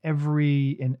in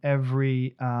every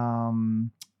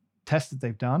test that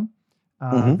they've done.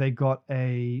 They got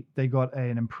an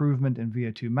improvement in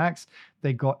VO2 max.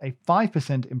 They got a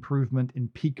 5% improvement in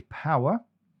peak power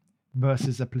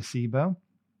versus a placebo.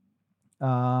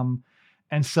 And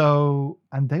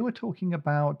they were talking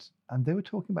about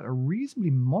a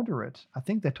reasonably moderate. I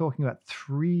think they're talking about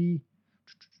 3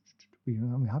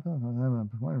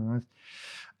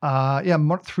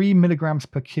 milligrams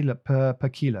per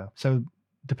kilo. So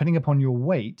depending upon your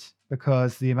weight,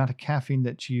 because the amount of caffeine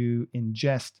that you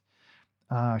ingest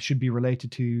should be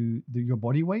related to your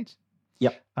body weight.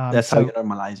 Yep, that's how you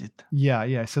normalize it.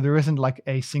 Yeah. So there isn't like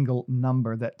a single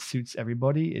number that suits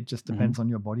everybody. It just depends on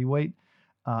your body weight.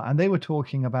 And they were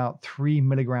talking about 3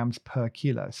 milligrams per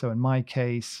kilo. So in my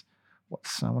case, what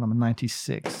I'm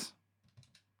 96.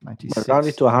 Round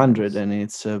it to 100, and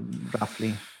it's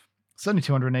roughly. It's only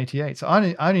 288. So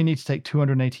I only need to take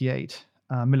 288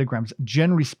 milligrams.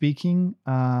 Generally speaking,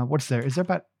 what's there? Is there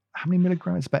about how many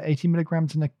milligrams? About 80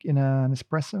 milligrams in an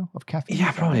espresso of caffeine.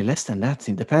 Yeah, probably less than that.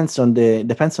 It depends on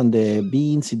the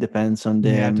beans. It depends on the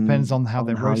it depends on how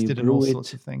they're roasted and all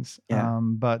sorts of things. Yeah.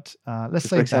 But let's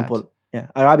say, for example,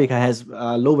 Arabica has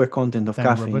a lower content of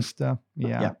caffeine. Robusta.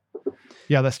 Yeah,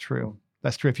 that's true.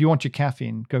 That's true. If you want your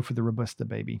caffeine, go for the Robusta,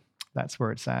 baby. That's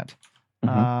where it's at.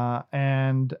 So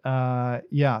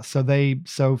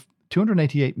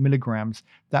 288 milligrams.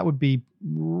 That would be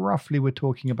roughly. We're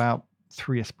talking about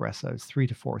 3 espressos, 3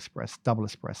 to 4 double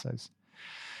espressos.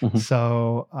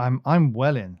 So I'm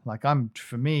well in. Like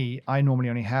for me, I normally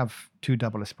only have 2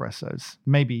 double espressos,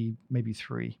 maybe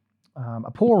 3.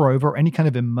 A pour over, any kind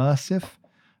of immersive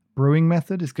brewing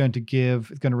method is going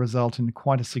to result in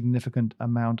quite a significant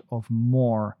amount of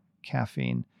more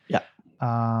caffeine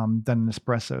than an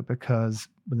espresso, because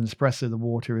with an espresso, the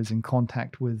water is in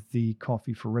contact with the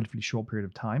coffee for a relatively short period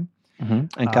of time.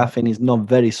 And caffeine is not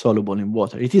very soluble in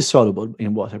water. It is soluble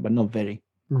in water, but not very.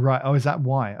 Right. Oh, is that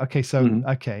why? Okay. So,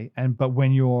 but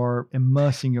when you're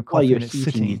immersing your coffee and it's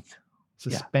sitting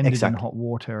suspended in hot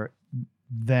water,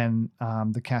 then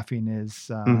the caffeine is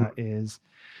you're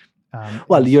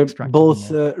both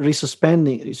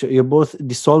resuspending, so you're both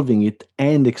dissolving it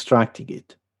and extracting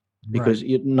it, because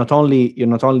you not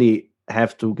only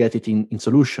have to get it in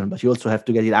solution, but you also have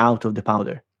to get it out of the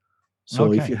powder.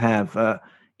 So if you have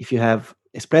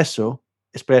espresso,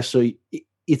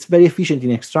 it's very efficient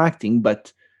in extracting,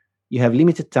 but you have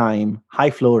limited time,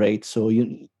 high flow rate, so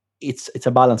it's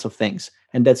a balance of things,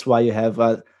 and that's why you have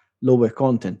a lower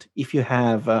content. If you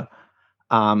have,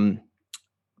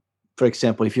 for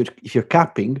example, if you're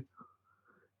capping,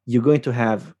 you're going to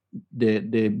have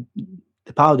the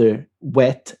powder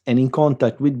wet and in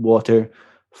contact with water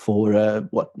for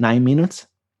 9 minutes?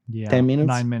 10 minutes?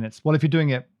 9 minutes. Well, if you're doing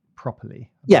it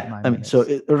properly. So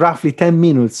roughly 10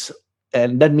 minutes.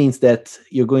 And that means that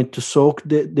you're going to soak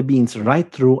the beans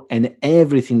right through, and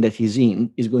everything that is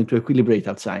in is going to equilibrate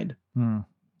outside.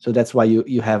 So that's why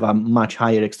you have a much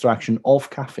higher extraction of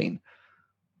caffeine.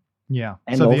 Yeah.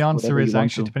 And so the answer is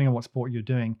actually, depending on what sport you're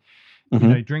doing,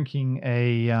 drinking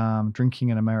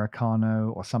an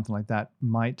Americano or something like that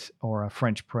or a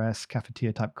French press,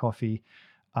 cafetiere type coffee,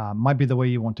 might be the way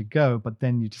you want to go, but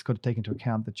then you just got to take into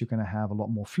account that you're going to have a lot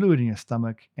more fluid in your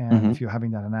stomach, and if you're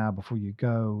having that an hour before you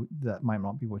go, that might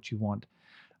not be what you want.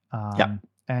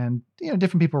 And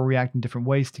different people react in different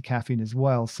ways to caffeine as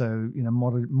well. So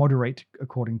moderate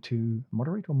according to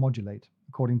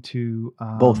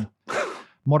both.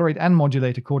 Moderate and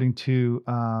modulate according to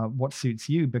what suits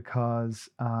you, because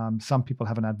some people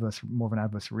have more of an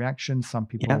adverse reaction. Some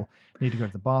people need to go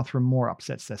to the bathroom more,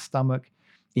 upsets their stomach.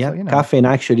 Yeah, so, caffeine,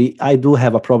 actually, I do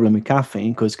have a problem with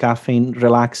caffeine, because caffeine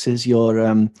relaxes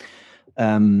your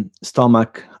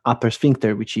stomach upper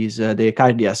sphincter, which is the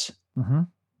cardias.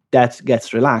 That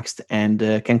gets relaxed and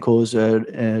can cause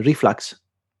reflux.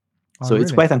 So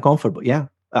it's quite uncomfortable. Yeah,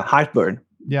 heartburn.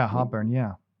 Yeah, heartburn,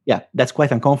 yeah. Yeah, that's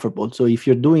quite uncomfortable. So if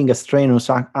you're doing a strenuous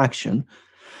action,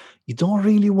 you don't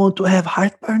really want to have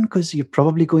heartburn, because you're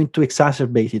probably going to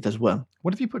exacerbate it as well.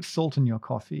 What if you put salt in your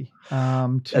coffee?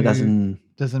 That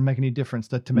doesn't make any difference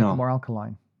to make it more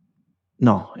alkaline?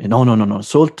 No.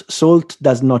 Salt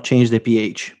does not change the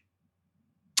pH.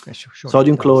 Yeah, sure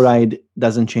Sodium chloride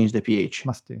doesn't change the pH.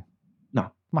 Must do.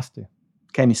 No. Must do.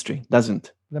 Chemistry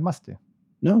doesn't. They must do.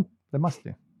 No. They must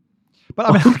do. But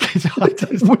I mean,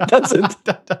 it doesn't.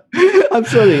 I'm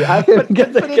sorry. I haven't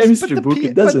get the chemistry book.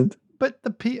 It doesn't. But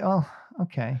the pH. Oh,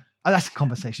 okay. That's a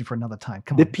conversation for another time.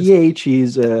 Come on. The pH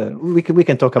is. We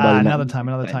can talk about it another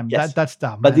time. Yes. That's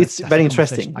dumb. But it's very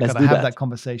interesting. Let's have that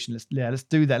conversation. Let's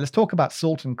do that. Let's talk about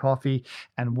salt and coffee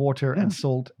and water and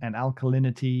salt and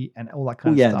alkalinity and all that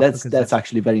kind of stuff. That's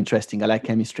actually very interesting. I like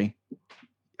chemistry.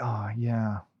 Oh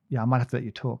yeah. I might have to let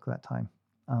you talk that time.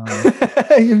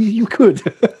 You could.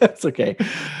 It's okay.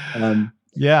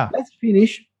 Let's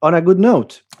finish on a good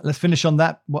note. Let's finish on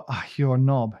that. You're a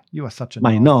knob. You are such a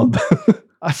knob. My knob.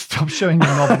 Stop showing your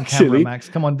knob on camera, Max.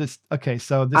 Come on.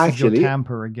 So this is your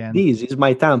tamper again. This is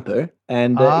my tamper,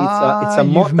 and it's a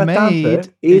Motta tamper.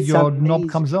 Your knob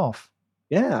comes off.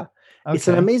 Yeah. Okay. It's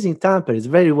an amazing tamper. It's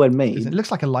very well made. It looks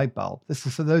like a light bulb. This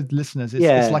is for those listeners.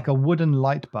 It's like a wooden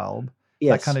light bulb.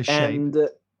 Yes. That kind of shape. And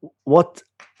what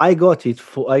I got it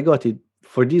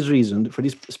for this reason, for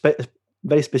this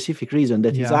very specific reason,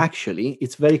 that is actually,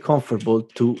 it's very comfortable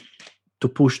to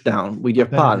push down with your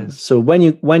palm. So when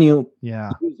you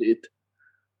use it,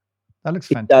 that looks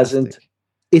fantastic.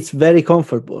 It's very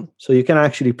comfortable. So you can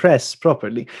actually press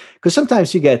properly. Because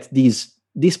sometimes you get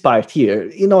this part here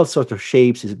in all sorts of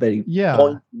shapes. Is very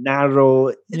point,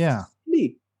 narrow. It's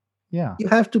sleek. You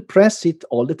have to press it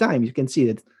all the time. You can see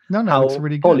it. No, how it's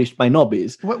really polished my knob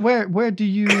is. Where do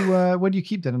you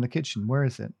keep that in the kitchen? Where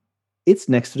is it? It's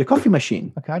next to the coffee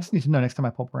machine. Okay, I just need to know next time I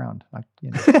pop around.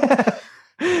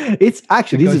 It's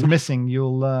actually, if it goes missing,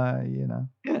 you'll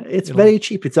it's very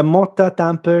cheap. It's a Motta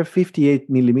tamper, 58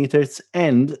 millimeters,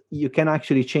 and you can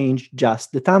actually change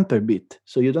just the tamper bit,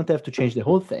 so you don't have to change the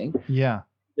whole thing.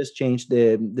 Just change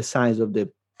the size of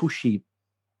the pushy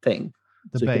thing.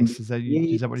 The base, is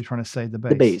that what you're trying to say? The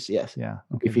base, yes. Yeah.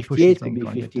 Okay. 58, could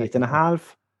be 58 and a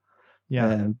half.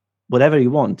 Whatever you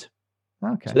want.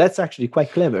 Okay. So that's actually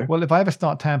quite clever. Well, if I ever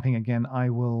start tamping again,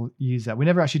 I will use that. We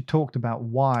never actually talked about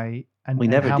why and we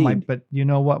never how did. But you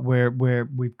know what?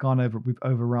 We've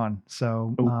overrun.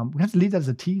 So we have to leave that as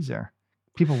a teaser.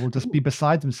 People will just be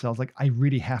beside themselves. Like, I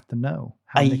really have to know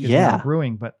how Nick is now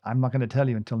brewing, but I'm not going to tell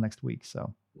you until next week.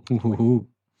 So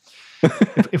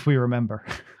if we remember.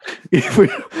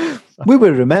 We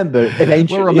will remember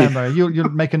eventually. We'll remember. You'll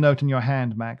make a note in your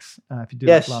hand, Max, if you did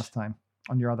it last time.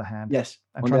 On your other hand. Yes.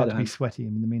 And try not to be sweaty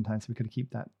in the meantime, so we could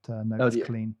keep that notes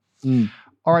clean. Mm.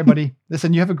 All right, buddy.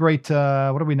 Listen, you have a great, what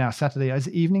are we now? Saturday. Is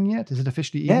it evening yet? Is it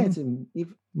officially evening? Yeah,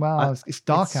 it's well, it's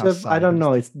dark outside. I don't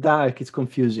know. It's dark. It's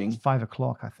confusing. It's 5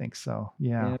 o'clock, I think so.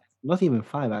 Yeah. Not even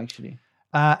 5, actually.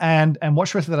 And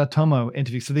watch the rest of that Atomo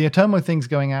interview. So the Atomo thing's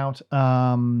going out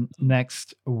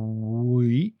next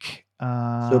week.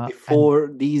 So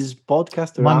before these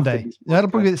podcasts or Monday. After these podcasts? That'll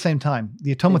probably be at the same time.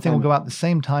 The Atomo thing will go out at the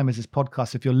same time as this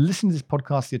podcast. If you're listening to this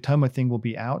podcast, the Atomo thing will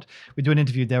be out. We do an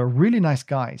interview. They're really nice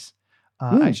guys.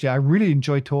 Actually, I really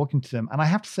enjoy talking to them. And I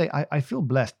have to say, I feel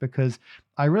blessed because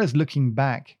I realized looking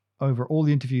back over all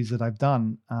the interviews that I've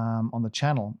done on the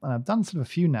channel, and I've done sort of a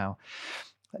few now,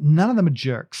 none of them are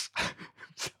jerks.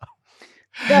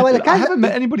 Yeah, well, I haven't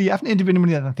met anybody, I haven't interviewed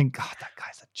anybody that I think, God, that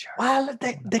guy's a jerk. Well,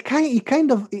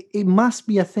 it must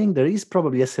be a thing. There is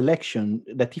probably a selection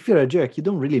that if you're a jerk, you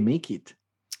don't really make it.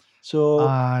 So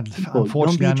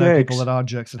unfortunately, I know people that are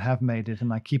jerks that have made it,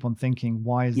 and I keep on thinking,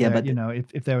 why is there? But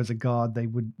if there was a God, they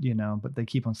would, but they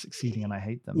keep on succeeding, and I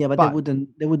hate them. Yeah, but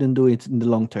they wouldn't do it in the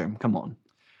long term. Come on.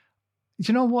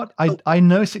 You know what? I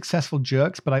know successful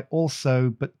jerks, but I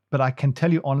also, but I can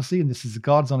tell you honestly, and this is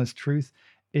God's honest truth,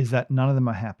 is that none of them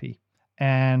are happy.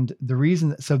 And the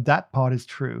reason, so that part is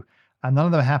true. And none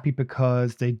of them are happy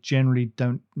because they generally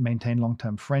don't maintain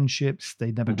long-term friendships.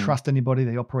 They never trust anybody.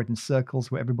 They operate in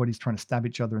circles where everybody's trying to stab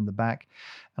each other in the back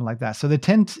and like that. So it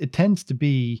tends to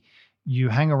be you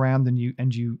hang around and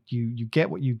you get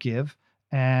what you give.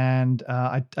 And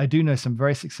I do know some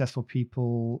very successful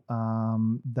people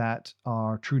that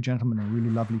are true gentlemen and really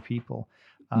lovely people.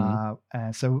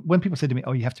 And so when people say to me,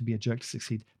 "Oh, you have to be a jerk to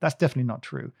succeed," that's definitely not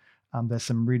true. There's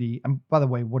some really, and by the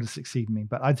way, what does succeed mean?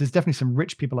 But there's definitely some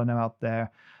rich people I know out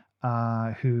there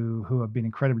who have been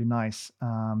incredibly nice.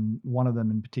 One of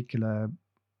them in particular,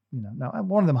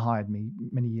 one of them hired me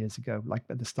many years ago, like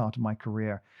at the start of my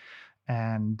career,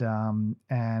 and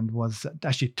was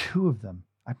actually two of them.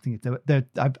 I think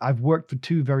I've worked for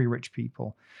two very rich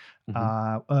people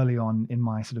early on in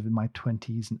my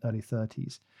 20s and early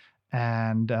 30s.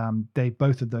 And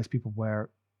both of those people were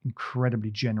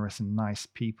incredibly generous and nice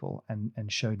people and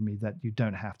showed me that you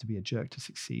don't have to be a jerk to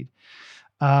succeed.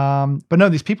 But no,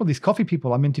 these coffee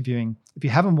people I'm interviewing, if you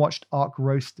haven't watched Arc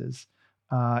Roasters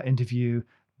interview,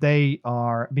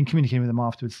 I've been communicating with them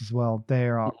afterwards as well.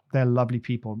 They're lovely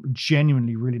people,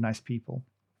 genuinely really nice people.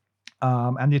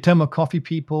 And the Atomo coffee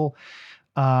people,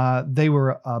 they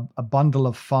were a bundle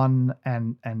of fun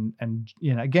and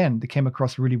again, they came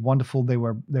across really wonderful. They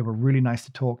were really nice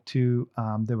to talk to.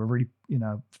 They were really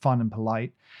fun and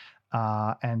polite,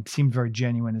 and seemed very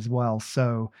genuine as well.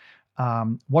 So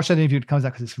watch that interview. It comes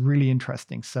out because it's really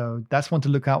interesting. So that's one to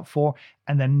look out for.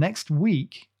 And then next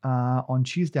week on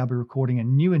Tuesday, I'll be recording a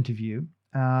new interview.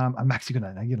 I'm actually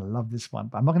gonna love this one,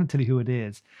 but I'm not going to tell you who it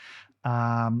is.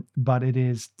 But it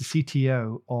is the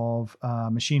CTO of a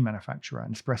machine manufacturer,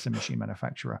 an espresso machine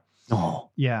manufacturer. Oh,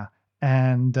 yeah.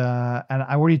 And I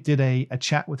already did a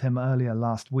chat with him earlier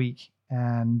last week,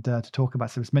 and to talk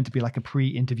about. So it's meant to be like a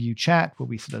pre-interview chat where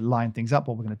we sort of line things up,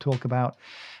 what we're going to talk about,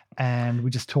 and we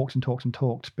just talked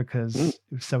because it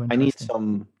was so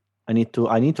interesting. I need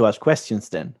to ask questions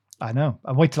then. I know.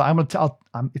 I'll wait till I'm going to tell.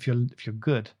 If you're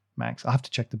good, Max, I'll have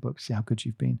to check the book, see how good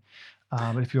you've been.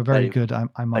 But if you're very good, I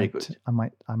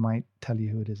might tell you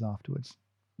who it is afterwards.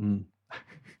 Mm.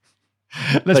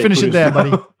 Let's finish it there,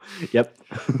 buddy. Yep.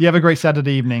 You have a great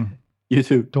Saturday evening. You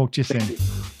too. Talk to you soon.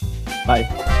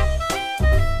 Bye.